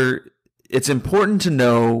is where it's important to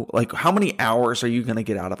know, like, how many hours are you going to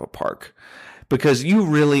get out of a park? Because you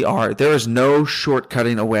really are. There is no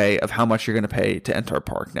shortcutting away of how much you're going to pay to enter a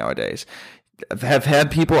park nowadays. have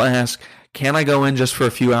had people ask, can I go in just for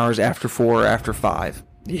a few hours after 4 or after 5?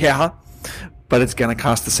 Yeah, but it's going to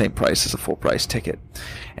cost the same price as a full price ticket.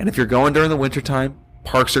 And if you're going during the wintertime,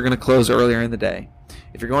 parks are going to close earlier in the day.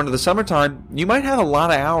 If you're going to the summertime, you might have a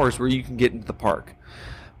lot of hours where you can get into the park.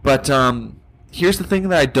 But here's the thing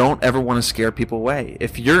that I don't ever want to scare people away.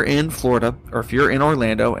 If you're in Florida or if you're in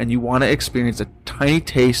Orlando and you want to experience a tiny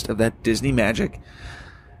taste of that Disney magic,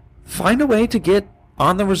 find a way to get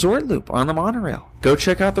on the resort loop, on the monorail. Go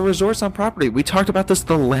check out the resorts on property. We talked about this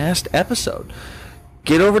the last episode.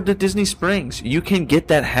 Get over to Disney Springs. You can get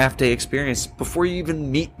that half-day experience before you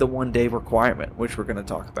even meet the one-day requirement, which we're going to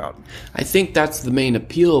talk about. I think that's the main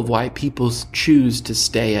appeal of why people choose to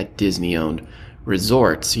stay at Disney-owned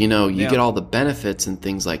resorts. You get all the benefits and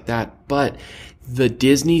things like that, but the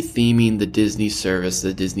Disney theming, the Disney service,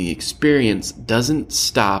 the Disney experience doesn't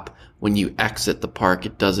stop when you exit the park.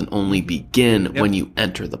 It doesn't only begin when you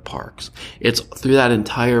enter the parks. It's through that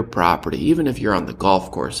entire property. Even if you're on the golf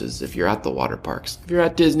courses, if you're at the water parks, if you're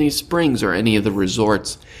at Disney Springs or any of the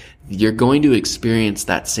resorts, you're going to experience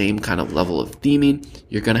that same kind of level of theming.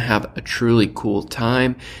 You're going to have a truly cool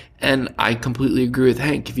time. And I completely agree with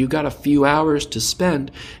Hank. If you've got a few hours to spend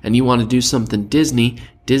and you want to do something Disney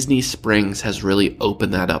Springs has really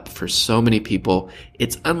opened that up for so many people.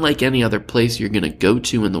 It's unlike any other place you're going to go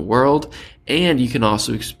to in the world. And you can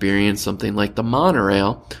also experience something like the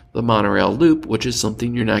monorail loop, which is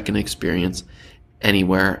something you're not going to experience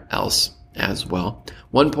anywhere else as well.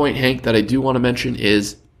 One point, Hank, that I do want to mention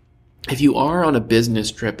is if you are on a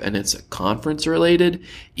business trip and it's conference related,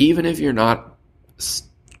 even if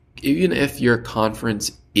your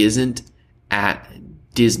conference isn't at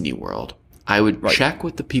Disney World, I would check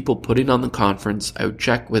with the people putting on the conference. I would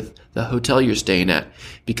check with the hotel you're staying at,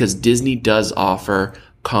 because Disney does offer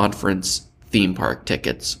conference theme park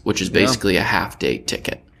tickets, which is basically a half-day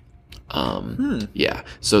ticket. Yeah,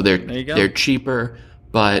 so they're cheaper,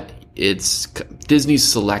 but Disney's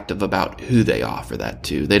selective about who they offer that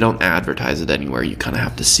to. They don't advertise it anywhere. You kind of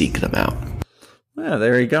have to seek them out. Yeah,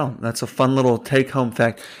 there you go. That's a fun little take-home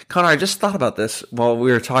fact. Connor, I just thought about this while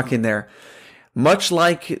we were talking there. Much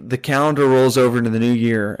like the calendar rolls over into the new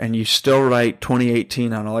year and you still write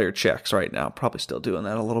 2018 on all your checks right now, probably still doing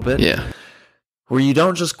that a little bit. Yeah. Where you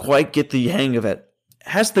don't just quite get the hang of it.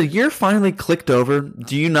 Has the year finally clicked over?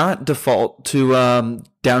 Do you not default to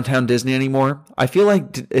Downtown Disney anymore? I feel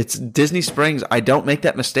like it's Disney Springs. I don't make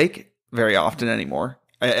that mistake very often anymore.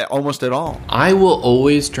 Almost at all. I will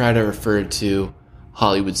always try to refer to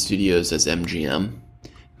Hollywood Studios as MGM.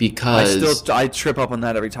 Because I trip up on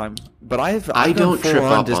that every time, but I don't trip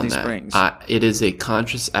up Disney on that. Springs. It is a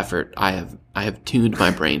conscious effort I have tuned my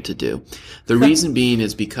brain to do. The reason being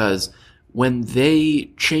is because when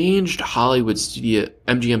they changed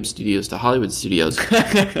MGM Studios to Hollywood Studios,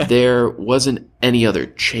 there wasn't any other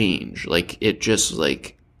change. It just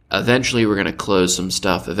eventually we're going to close some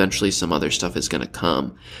stuff. Eventually some other stuff is going to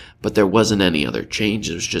come, but there wasn't any other change.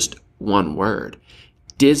 It was just one word.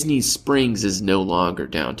 Disney Springs is no longer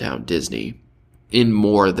Downtown Disney in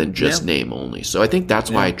more than just name only. So I think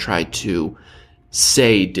that's why I try to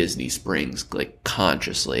say Disney Springs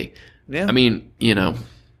consciously. Yeah. I mean,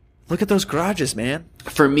 look at those garages, man.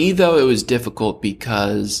 For me though, it was difficult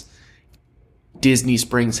because Disney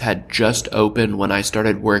Springs had just opened when I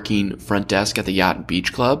started working front desk at the Yacht and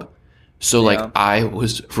Beach Club. So, I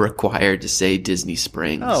was required to say Disney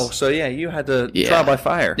Springs. Oh, so you had to trial by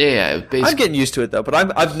fire. Yeah, I'm getting used to it, though. But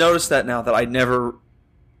I've noticed that now that I never,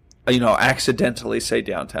 accidentally say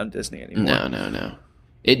Downtown Disney anymore. No.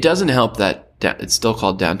 It doesn't help that it's still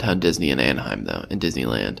called Downtown Disney in Anaheim, though, in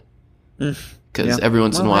Disneyland. Because every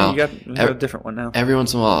once in a while... You got a different one now. Every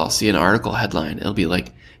once in a while, I'll see an article headline. It'll be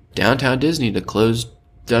like, Downtown Disney to close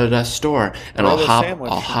da-da-da store. And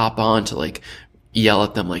I'll hop on to, yell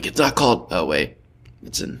at them it's not called... Oh, wait.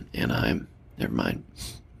 It's in Anaheim. Never mind.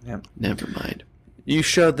 Yep. Never mind. You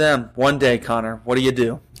showed them one day, Connor. What do you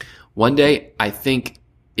do? One day, I think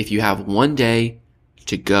if you have one day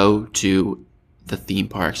to go to the theme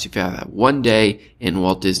parks, if you have one day in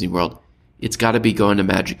Walt Disney World, it's got to be going to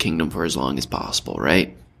Magic Kingdom for as long as possible,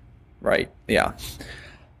 right? Right. Yeah.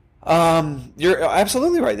 You're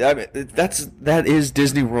absolutely right. I mean, that is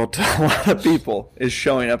Disney World to a lot of people, is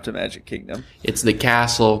showing up to Magic Kingdom. It's the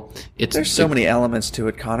castle. There's so many elements to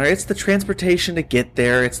it, Connor. It's the transportation to get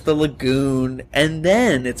there. It's the lagoon, and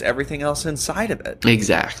then it's everything else inside of it.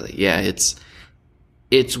 Exactly. Yeah. It's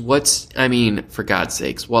for God's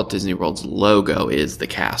sakes, Walt Disney World's logo is the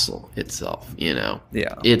castle itself. Yeah.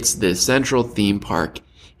 It's the central theme park.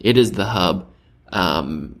 It is the hub.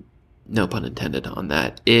 No pun intended on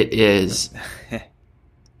that. It is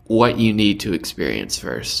what you need to experience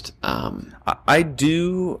first. I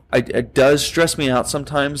do. It does stress me out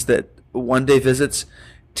sometimes that one-day visits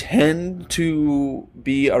tend to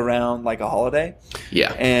be around like a holiday.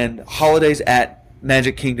 Yeah. And holidays at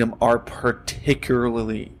Magic Kingdom are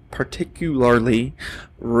particularly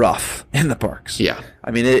rough in the parks. Yeah.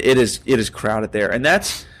 I mean, it is crowded there. And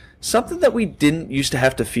that's something that we didn't used to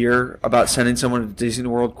have to fear about sending someone to Disney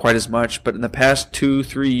World quite as much. But in the past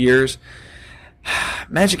 2-3 years,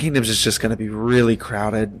 Magic Kingdom is just going to be really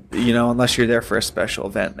crowded, unless you're there for a special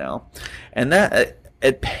event now. And that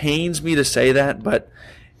it pains me to say that, but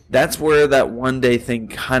that's where that one-day thing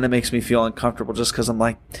kind of makes me feel uncomfortable, just because I'm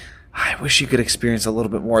like, I wish you could experience a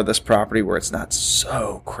little bit more of this property where it's not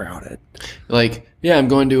so crowded. Like, yeah, I'm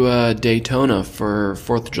going to Daytona for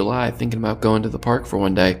 4th of July, thinking about going to the park for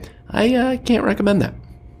one day. I can't recommend that.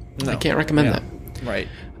 No. I can't recommend that. Right.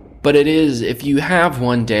 But it is, if you have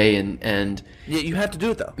one day and Yeah, you have to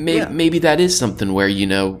do it, though. maybe that is something where,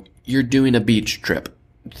 you're doing a beach trip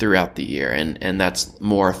throughout the year, and that's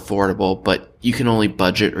more affordable, but you can only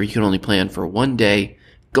budget or you can only plan for one day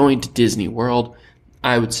going to Disney World.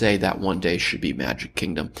 I would say that one day should be Magic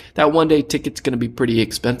Kingdom. That one day ticket's going to be pretty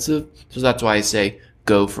expensive, so that's why I say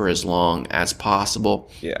go for as long as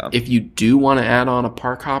possible. Yeah. If you do want to add on a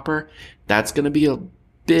park hopper, that's going to be a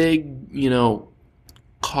big,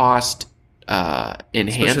 cost enhancement.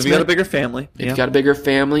 Especially if you got a bigger family. If you've got a bigger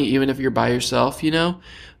family, even if you're by yourself,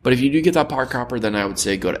 But if you do get that park hopper, then I would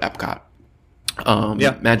say go to Epcot.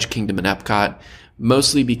 Magic Kingdom and Epcot.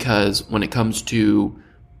 Mostly because when it comes to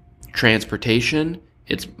transportation,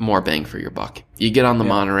 it's more bang for your buck. You get on the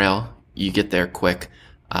monorail, you get there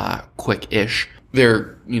quick-ish.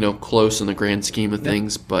 They're, close in the grand scheme of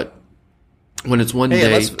things, but when it's one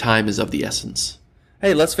day, time is of the essence.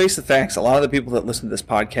 Hey, let's face the facts. A lot of the people that listen to this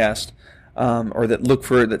podcast or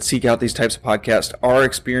that seek out these types of podcasts are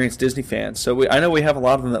experienced Disney fans. So I know we have a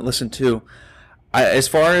lot of them that listen too. As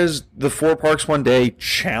far as the 4 parks one day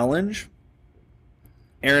challenge,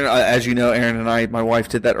 Aaron, as you know, Aaron and I, my wife,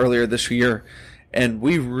 did that earlier this year, and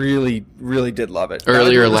we really, really did love it.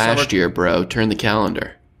 Earlier last year, bro. Turn the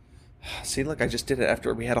calendar. See, look, I just did it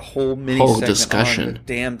after we had a whole segment discussion on the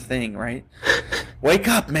damn thing, right? Wake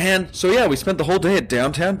up, man. So yeah, we spent the whole day at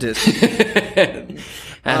downtown Disney.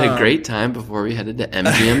 Had a great time before we headed to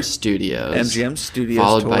MGM Studios. MGM Studios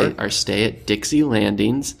followed tour. by our stay at Dixie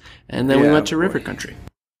Landings, and then we went to River Country.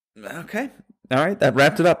 Okay. All right, that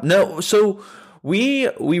wrapped it up. No, so we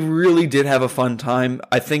really did have a fun time.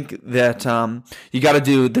 I think that you got to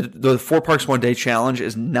do the 4 parks one day challenge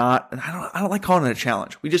is not. I don't like calling it a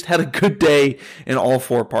challenge. We just had a good day in all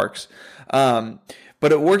 4 parks, but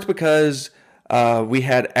it worked because we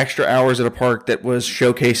had extra hours at a park that was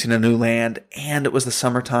showcasing a new land, and it was the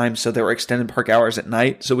summertime, so there were extended park hours at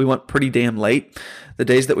night. So we went pretty damn late the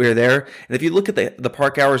days that we were there. And if you look at the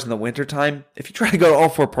park hours in the wintertime, if you try to go to all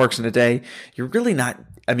 4 parks in a day, you're really not.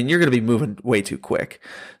 I mean, you're going to be moving way too quick.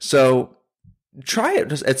 So try it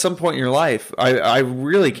just at some point in your life. I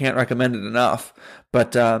really can't recommend it enough,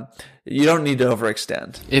 but you don't need to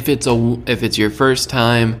overextend. If it's your first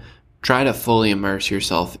time, try to fully immerse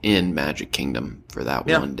yourself in Magic Kingdom for that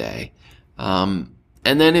one day. And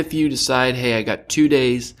then if you decide, hey, I got 2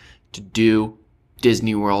 days to do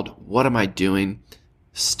Disney World, what am I doing?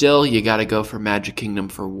 Still, you got to go for Magic Kingdom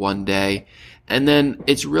for one day. And then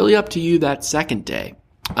it's really up to you that second day.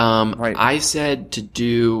 Right. I said to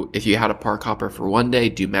do, if you had a park hopper for one day,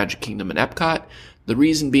 do Magic Kingdom and Epcot. The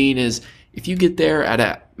reason being is if you get there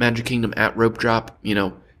at Magic Kingdom at rope drop,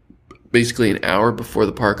 basically an hour before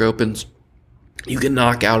the park opens, you can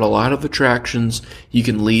knock out a lot of attractions. You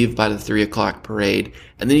can leave by the 3 o'clock parade,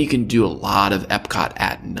 and then you can do a lot of Epcot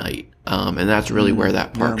at night. And that's really where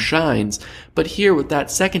that park shines. But here with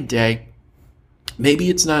that second day, maybe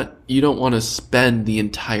it's not, you don't want to spend the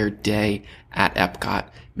entire day at Epcot.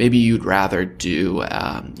 Maybe you'd rather do,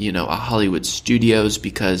 a Hollywood Studios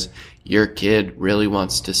because your kid really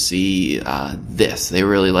wants to see this. They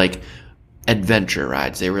really like adventure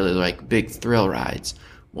rides. They really like big thrill rides.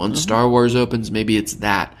 Once Star Wars opens, maybe it's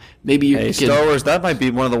that. Maybe you can, Star Wars, that might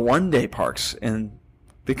be one of the one-day parks in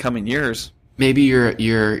the coming years. Maybe you're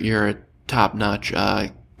a top-notch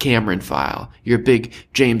Cameron file. You're a big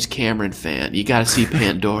James Cameron fan. You got to see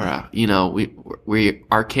Pandora. We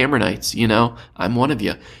are Cameronites. I'm one of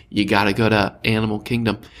you. You got to go to Animal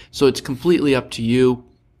Kingdom. So it's completely up to you.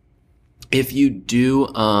 If you do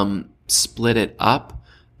split it up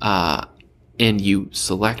and you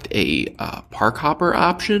select a park hopper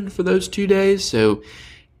option for those 2 days, so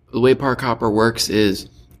the way park hopper works is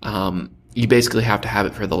you basically have to have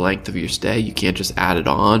it for the length of your stay. You can't just add it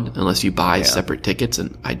on unless you buy separate tickets,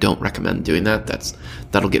 and I don't recommend doing that.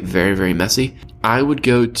 That'll get very, very messy. I would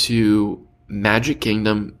go to Magic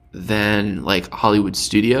Kingdom, then like Hollywood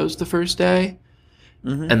Studios the first day,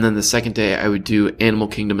 and then the second day I would do Animal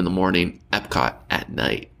Kingdom in the morning, Epcot at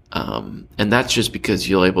night. And that's just because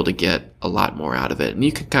you'll able to get a lot more out of it. And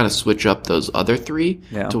you can kind of switch up those other three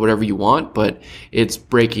to whatever you want, but it's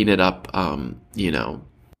breaking it up, Connor,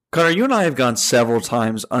 you and I have gone several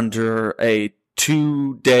times under a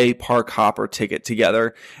 2-day park hopper ticket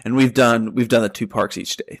together, and we've done the 2 parks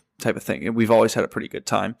each day type of thing, and we've always had a pretty good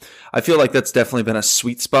time. I feel like that's definitely been a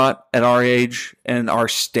sweet spot at our age and our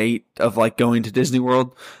state of like going to Disney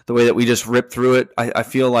World, the way that we just rip through it. I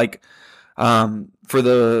feel like for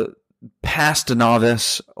the past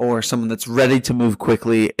novice or someone that's ready to move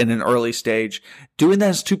quickly in an early stage, doing that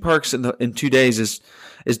as 2 parks in 2 days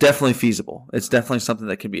is definitely feasible. It's definitely something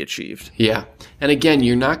that can be achieved. Yeah. And again,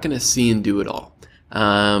 you're not going to see and do it all.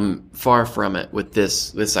 Far from it with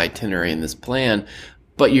this itinerary and this plan,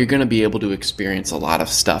 but you're going to be able to experience a lot of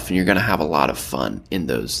stuff, and you're going to have a lot of fun in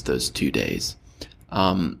those 2 days.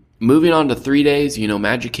 Moving on to 3 days,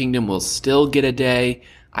 Magic Kingdom will still get a day.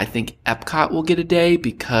 I think Epcot will get a day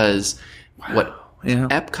because what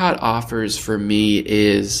Epcot offers for me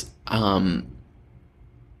is,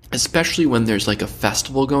 especially when there's like a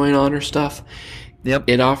festival going on or stuff,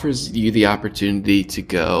 it offers you the opportunity to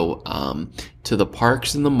go to the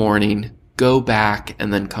parks in the morning, go back,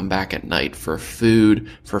 and then come back at night for food,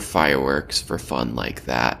 for fireworks, for fun like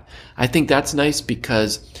that. I think that's nice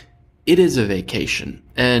because it is a vacation.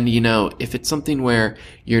 And, if it's something where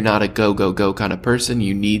you're not a go kind of person,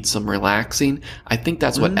 you need some relaxing, I think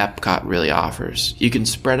that's what Epcot really offers. You can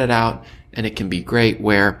spread it out, and it can be great,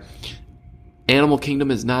 where Animal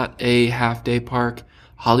Kingdom is not a half-day park.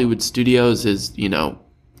 Hollywood Studios is,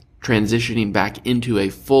 transitioning back into a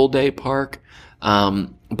full-day park.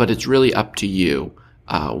 But it's really up to you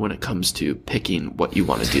when it comes to picking what you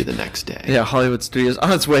want to do the next day. Yeah, Hollywood Studios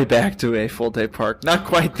on its way back to a full-day park. Not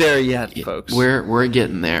quite there yet, folks. We're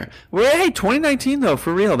getting there. Hey, 2019 though,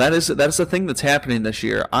 for real. That is the thing that's happening this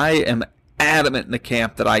year. I am adamant in the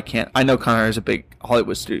camp that I can't. I know Connor is a big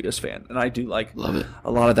Hollywood Studios fan, and I do love it.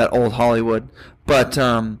 A lot of that old Hollywood. But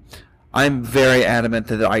I'm very adamant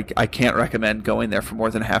that I can't recommend going there for more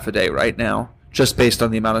than half a day right now, just based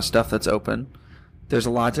on the amount of stuff that's open. There's a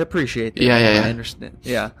lot to appreciate there. Yeah. I understand.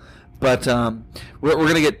 Yeah. But we're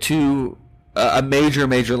going to get to a major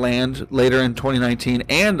land later in 2019,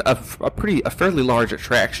 and a fairly large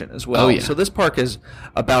attraction as well. Oh, yeah. So this park is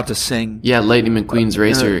about to sing. Yeah, Lightning McQueen's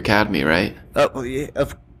Racer Academy, right? Oh, yeah,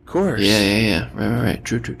 of course. Yeah. Right.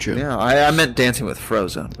 True. Yeah, I meant Dancing with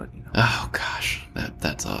Frozen, but Oh gosh,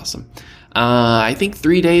 that's awesome. I think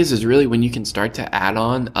 3 days is really when you can start to add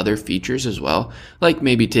on other features as well, like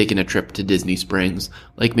maybe taking a trip to Disney Springs,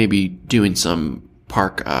 like maybe doing some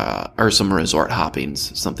park or some resort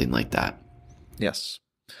hoppings, something like that. Yes.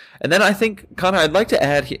 And then I think, Connor, I'd like to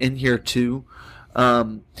add in here too,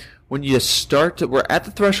 when you start we're at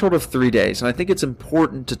the threshold of 3 days, and I think it's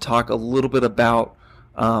important to talk a little bit about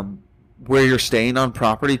where you're staying on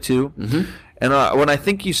property too. Mm-hmm. And when I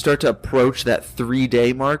think you start to approach that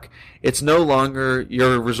 3-day mark, it's no longer,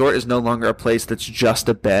 your resort is no longer a place that's just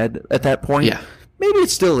a bed at that point. Yeah. Maybe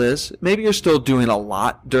it still is. Maybe you're still doing a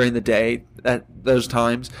lot during the day at those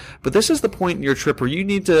times. But this is the point in your trip where you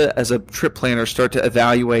need to, as a trip planner, start to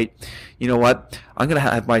evaluate, you know what, I'm going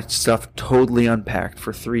to have my stuff totally unpacked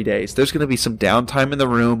for 3 days. There's going to be some downtime in the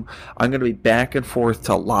room. I'm going to be back and forth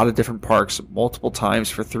to a lot of different parks multiple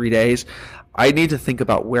times for 3 days. I need to think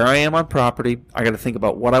about where I am on property. I got to think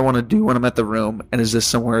about what I want to do when I'm at the room, and is this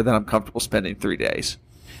somewhere that I'm comfortable spending 3 days?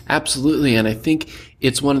 Absolutely, and I think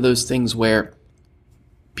it's one of those things where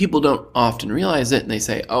people don't often realize it, and they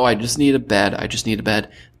say, oh, I just need a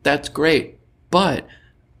bed. That's great, but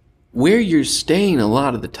where you're staying a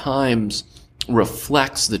lot of the times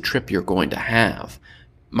reflects the trip you're going to have.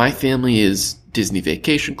 My family is Disney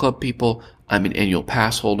Vacation Club people. I'm an annual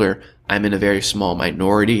pass holder. I'm in a very small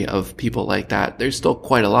minority of people like that. There's still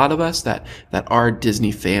quite a lot of us that are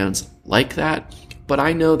Disney fans like that. But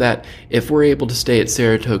I know that if we're able to stay at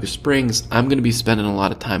Saratoga Springs, I'm going to be spending a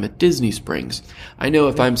lot of time at Disney Springs. I know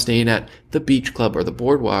if I'm staying at the Beach Club or the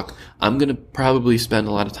Boardwalk, I'm going to probably spend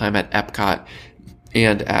a lot of time at Epcot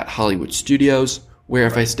and at Hollywood Studios, where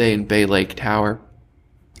if I stay in Bay Lake Tower,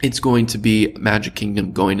 it's going to be Magic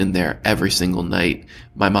Kingdom, going in there every single night.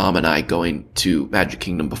 My mom and I going to Magic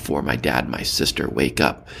Kingdom before my dad and my sister wake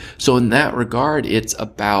up. So in that regard, it's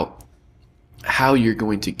about how you're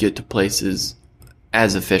going to get to places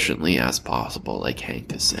as efficiently as possible, like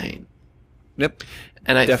Hank is saying. Yep.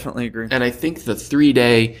 And I definitely agree. And I think the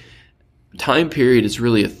 3-day time period is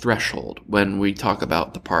really a threshold when we talk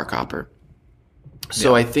about the park hopper.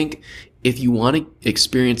 So I think if you want to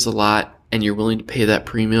experience a lot and you're willing to pay that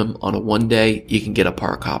premium on a 1 day, you can get a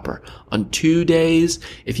park hopper. On 2 days,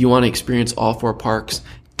 if you want to experience all 4 parks,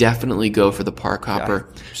 definitely go for the park hopper.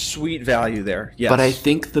 Yeah. Sweet value there. Yes. But I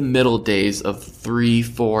think the middle days of 3,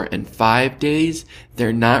 4, and 5 days,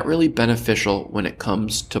 they're not really beneficial when it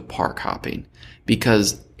comes to park hopping,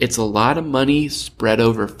 because it's a lot of money spread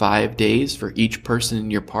over 5 days for each person in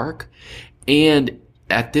your park. And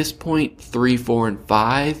at this point, 3, 4, and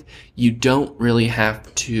 5, you don't really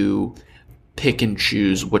have to pick and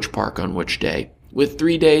choose which park on which day. With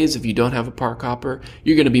 3 days, if you don't have a park hopper,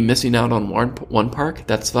 you're going to be missing out on one park.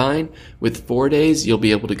 That's fine. With 4 days, you'll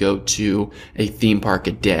be able to go to a theme park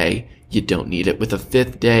a day. You don't need it. With a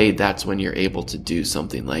 5th day, that's when you're able to do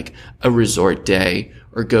something like a resort day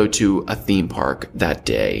or go to a theme park that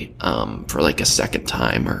day for like a second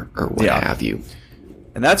time or what have you.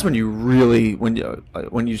 And that's when you really, when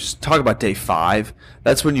you talk about day 5,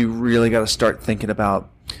 that's when you really got to start thinking about,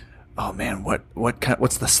 oh man,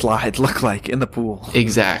 what's the slide look like in the pool?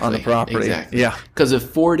 Exactly. On the property. Exactly. Yeah. Because if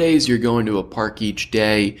 4 days you're going to a park each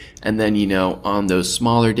day, and then, on those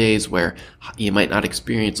smaller days where you might not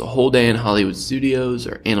experience a whole day in Hollywood Studios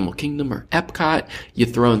or Animal Kingdom or Epcot, you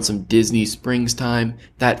throw in some Disney Springs time.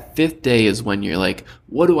 That 5th day is when you're like,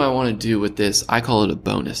 what do I want to do with this? I call it a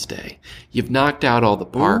bonus day. You've knocked out all the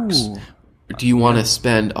parks. Ooh. Do you want to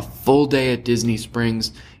spend a full day at Disney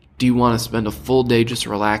Springs? Do you want to spend a full day just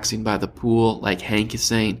relaxing by the pool, like Hank is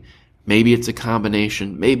saying? Maybe it's a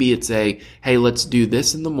combination. Maybe it's hey, let's do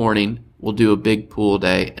this in the morning. We'll do a big pool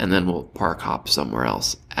day, and then we'll park hop somewhere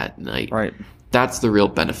else at night. Right. That's the real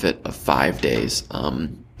benefit of 5 days.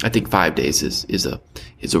 I think 5 days is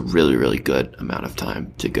a really, really good amount of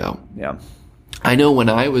time to go. Yeah. I know when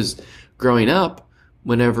I was growing up,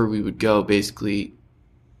 whenever we would go, basically,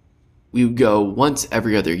 we would go once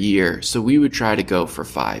every other year, so we would try to go for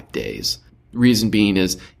 5 days. Reason being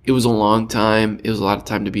is it was a long time. It was a lot of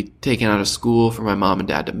time to be taken out of school for my mom and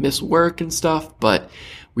dad to miss work and stuff, but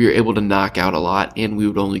we were able to knock out a lot, and we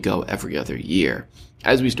would only go every other year.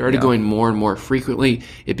 As we started going more and more frequently,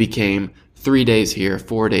 it became 3 days here,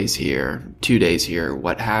 4 days here, 2 days here,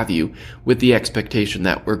 what have you, with the expectation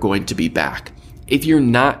that we're going to be back. If you're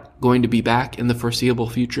not going to be back in the foreseeable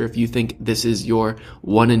future, if you think this is your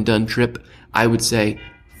one and done trip, I would say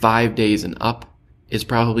 5 days and up is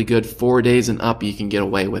probably good. 4 days and up, you can get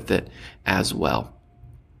away with it as well.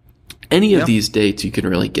 Any of these dates, you can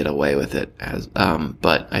really get away with it as,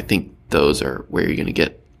 but I think those are where you're going to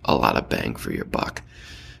get a lot of bang for your buck.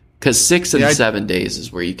 Because 6 and 7 days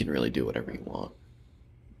is where you can really do whatever you want.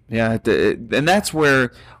 Yeah, and that's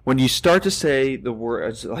where when you start to say the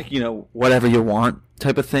words like whatever you want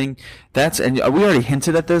type of thing, and we already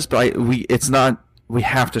hinted at this, but we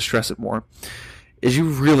have to stress it more. Is you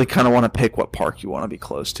really kind of want to pick what park you want to be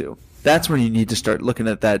close to. That's when you need to start looking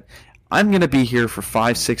at that. I'm going to be here for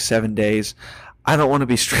 5, 6, 7 days. I don't want to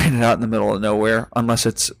be stranded out in the middle of nowhere unless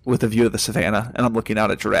it's with a view of the savannah and I'm looking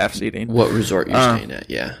out at giraffes eating. What resort you're staying at?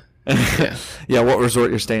 Yeah. Yeah, what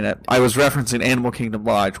resort you're staying at. I was referencing Animal Kingdom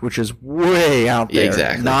Lodge, which is way out there.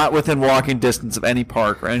 Exactly. Not within walking distance of any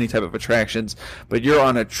park or any type of attractions, but you're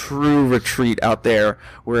on a true retreat out there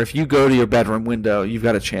where if you go to your bedroom window, you've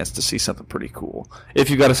got a chance to see something pretty cool. If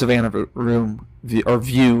you've got a savannah room or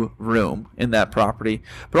view room in that property.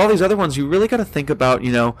 But all these other ones, you really got to think about,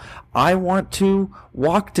 I want to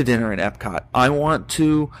walk to dinner in Epcot. I want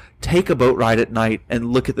to take a boat ride at night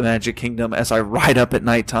and look at the Magic Kingdom as I ride up at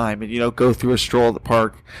nighttime and, go through a stroll at the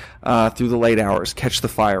park through the late hours, catch the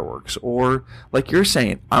fireworks. Or, like you're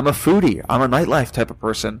saying, I'm a foodie. I'm a nightlife type of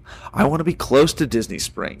person. I want to be close to Disney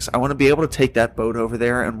Springs. I want to be able to take that boat over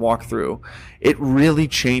there and walk through. It really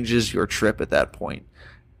changes your trip at that point.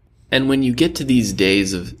 And when you get to these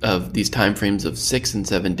days of these time frames of 6 and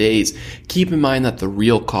 7 days, keep in mind that the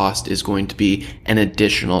real cost is going to be an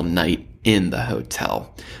additional night in the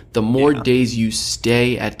hotel. The more days you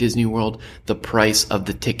stay at Disney World, the price of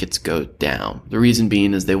the tickets go down. The reason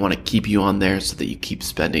being is they want to keep you on there so that you keep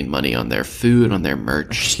spending money on their food, on their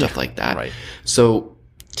merch, stuff like that. Right. So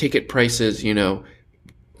ticket prices, a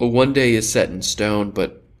 1 day is set in stone,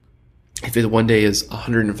 but if the 1 day is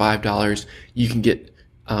 $105, you can get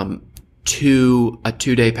a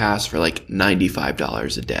 2-day pass for like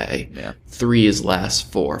 $95 a day. Yeah. 3 is less,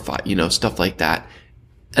 4 or 5, stuff like that.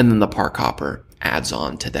 And then the park hopper adds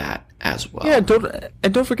on to that as well. Yeah,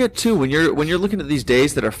 don't forget too, when you're looking at these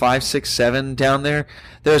days that are 5, 6, 7 down there,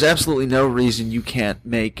 there's absolutely no reason you can't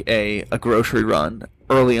make a grocery run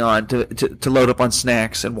early on to load up on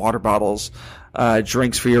snacks and water bottles,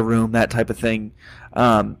 drinks for your room, that type of thing.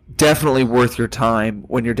 Definitely worth your time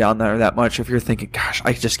when you're down there that much. If you're thinking, gosh,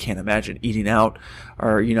 I just can't imagine eating out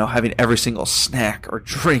or, having every single snack or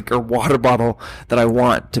drink or water bottle that I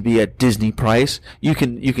want to be at Disney price, you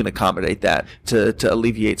can accommodate that to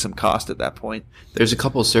alleviate some cost at that point. There's a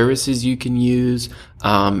couple services you can use.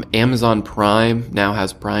 Amazon Prime now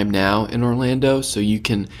has Prime Now in Orlando, so you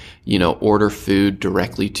can, order food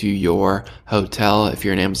directly to your hotel. If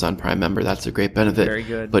you're an Amazon Prime member, that's a great benefit. Very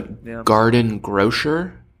good. But yeah.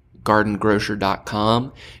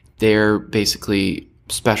 gardengrocer.com, they're basically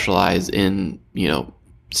specialize in,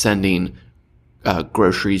 sending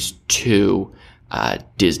groceries to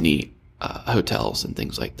Disney hotels and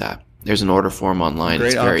things like that. There's an order form online.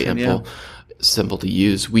 Great it's very option, simple to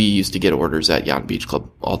use. We used to get orders at Yacht Beach Club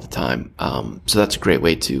all the time. So that's a great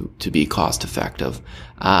way to be cost effective.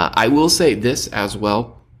 I will say this as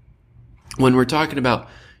well. When we're talking about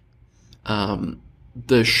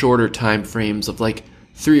the shorter time frames of like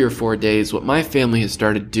 3 or 4 days, what my family has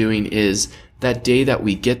started doing is that day that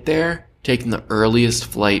we get there, taking the earliest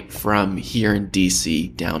flight from here in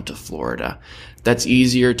DC down to Florida. That's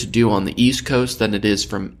easier to do on the East Coast than it is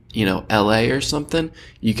from, LA or something.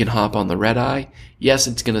 You can hop on the red eye. Yes,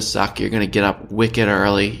 it's going to suck. You're going to get up wicked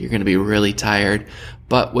early. You're going to be really tired.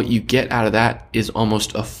 But what you get out of that is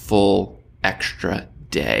almost a full extra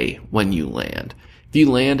day when you land. If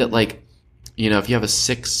you land at if you have a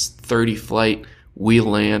 6:30 flight, we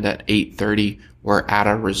land at 8:30. We're at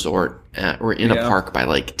a resort. We're in a park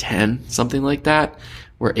by 10, something like that.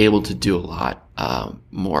 We're able to do a lot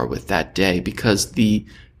more with that day because the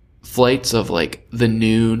flights of the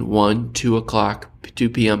noon, 1, 2 o'clock, 2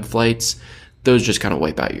 p.m. flights, those just kind of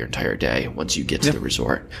wipe out your entire day once you get to the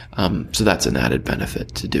resort. So that's an added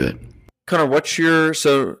benefit to do it. Connor,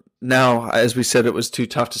 so now, as we said, it was too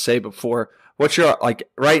tough to say before. What's your,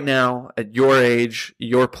 right now, at your age,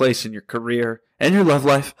 your place in your career, and your love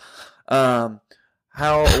life,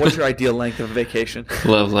 what's your ideal length of a vacation?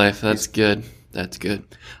 Love life. That's good. That's good.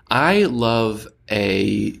 I love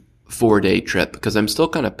a 4-day trip because I'm still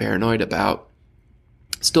kind of paranoid about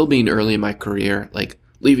still being early in my career,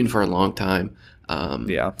 leaving for a long time.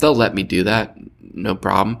 They'll let me do that. No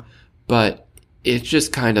problem. But it's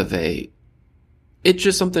just kind of it's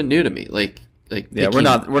just something new to me. We're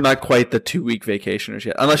not quite the 2-week vacationers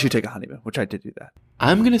yet, unless you take a honeymoon, which I did do that.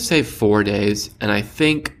 I'm going to say 4 days, and I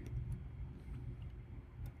think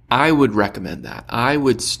I would recommend that. I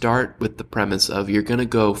would start with the premise of you're going to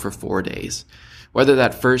go for 4 days. Whether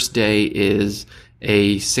that first day is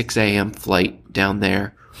a 6 a.m. flight down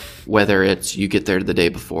there, whether it's you get there the day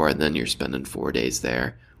before and then you're spending 4 days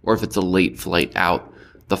there, or if it's a late flight out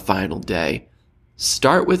the final day.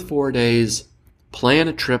 Start with 4 days, plan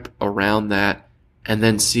a trip around that, and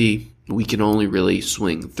then see we can only really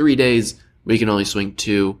swing 3 days, we can only swing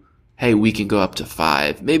 2, hey, we can go up to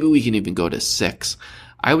 5, maybe we can even go to 6.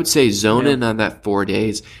 I would say zone in on that 4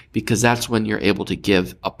 days because that's when you're able to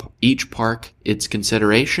give each park its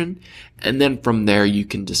consideration. And then from there, you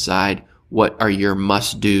can decide what are your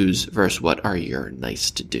must-dos versus what are your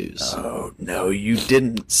nice-to-dos. Oh, no, you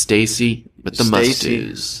didn't. Stacy with the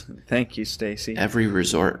must-dos. Thank you, Stacy. Every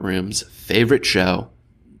resort room's favorite show.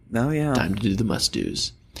 Oh, yeah. Time to do the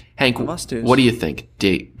must-dos. Hank, must-dos. What do you think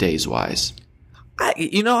days-wise?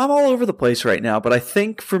 I'm all over the place right now, but I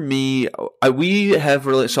think for me, we have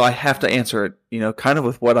really, so I have to answer it, kind of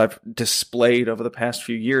with what I've displayed over the past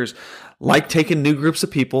few years, like taking new groups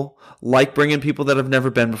of people, like bringing people that have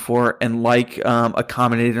never been before, and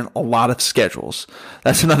accommodating a lot of schedules.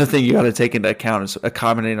 That's another thing you got to take into account is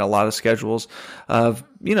accommodating a lot of schedules of,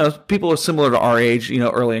 people are similar to our age,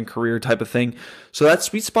 early in career type of thing. So that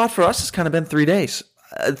sweet spot for us has kind of been 3 days.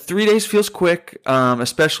 3 days feels quick,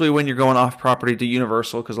 especially when you're going off property to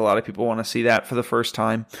Universal, because a lot of people want to see that for the first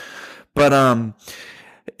time. But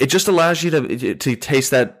it just allows you to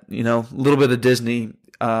taste that little bit of Disney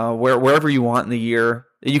wherever you want in the year.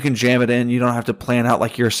 You can jam it in. You don't have to plan out,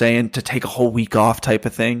 like you're saying, to take a whole week off type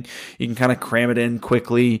of thing. You can kind of cram it in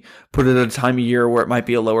quickly, put it at a time of year where it might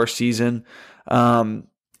be a lower season.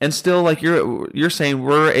 And still, like you're saying,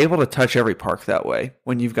 we're able to touch every park that way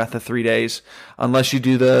when you've got the 3 days, unless you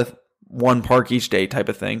do the one park each day type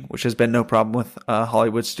of thing, which has been no problem with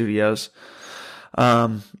Hollywood Studios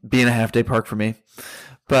being a half-day park for me.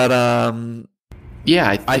 But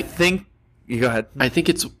I think you go ahead. I think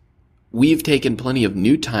we've taken plenty of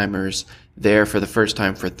new timers there for the first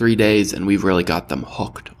time for 3 days, and we've really got them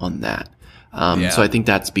hooked on that. So I think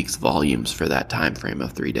that speaks volumes for that time frame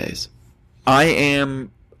of 3 days. I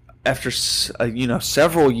am, after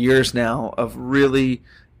several years now of really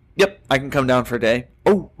Yep, I can come down for a day.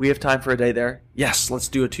 Oh, we have time for a day there. Yes, let's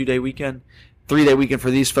do a 2-day weekend. 3-day weekend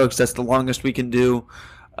for these folks. That's the longest we can do.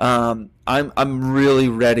 I'm really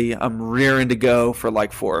ready. I'm rearing to go for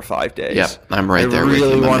like 4 or 5 days. Yep, I'm right there with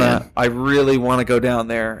you, my man. I really want to go down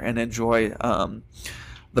there and enjoy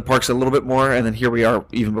the parks a little bit more. And then here we are,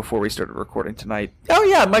 even before we started recording tonight. Oh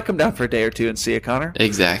yeah, I might come down for a day or two and see you, Connor.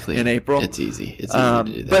 Exactly. In April. It's easy. It's easy to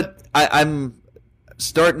do that. But I'm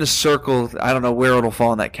starting to circle. I don't know where it'll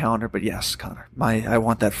fall on that calendar, but yes, Connor, I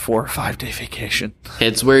want that 4 or 5 day vacation.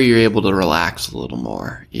 It's where you're able to relax a little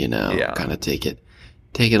more, Yeah. kind of take it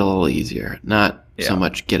a little easier. Not so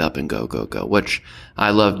much get up and go, which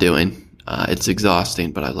I love doing. It's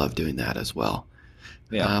exhausting, but I love doing that as well.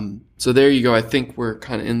 Yeah. So there you go. I think we're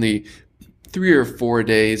kind of in the 3 or 4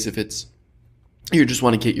 days if it's you just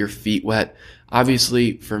want to get your feet wet.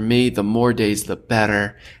 Obviously, for me, the more days, the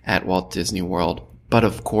better at Walt Disney World. But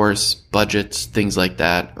of course, budgets, things like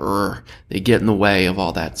that, they get in the way of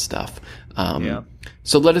all that stuff.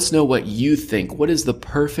 So let us know what you think. What is the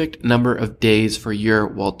perfect number of days for your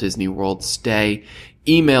Walt Disney World stay?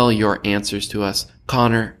 Email your answers to us,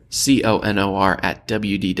 Connor, CONOR, at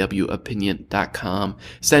WDWopinion.com.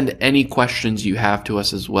 Send any questions you have to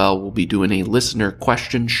us as well. We'll be doing a listener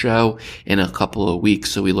question show in a couple of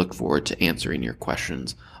weeks, so we look forward to answering your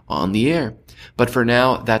questions on the air. But for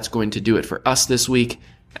now, that's going to do it for us this week.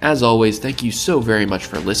 As always, thank you so very much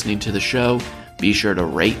for listening to the show. Be sure to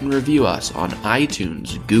rate and review us on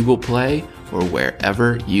iTunes, Google Play, or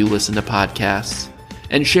wherever you listen to podcasts.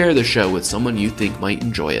 And share the show with someone you think might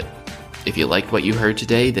enjoy it. If you liked what you heard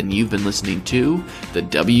today, then you've been listening to the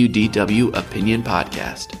WDW Opinion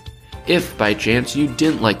Podcast. If by chance you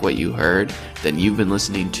didn't like what you heard, then you've been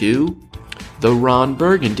listening to the Ron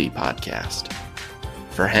Burgundy Podcast.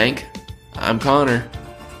 For Hank, I'm Connor.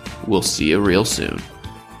 We'll see you real soon.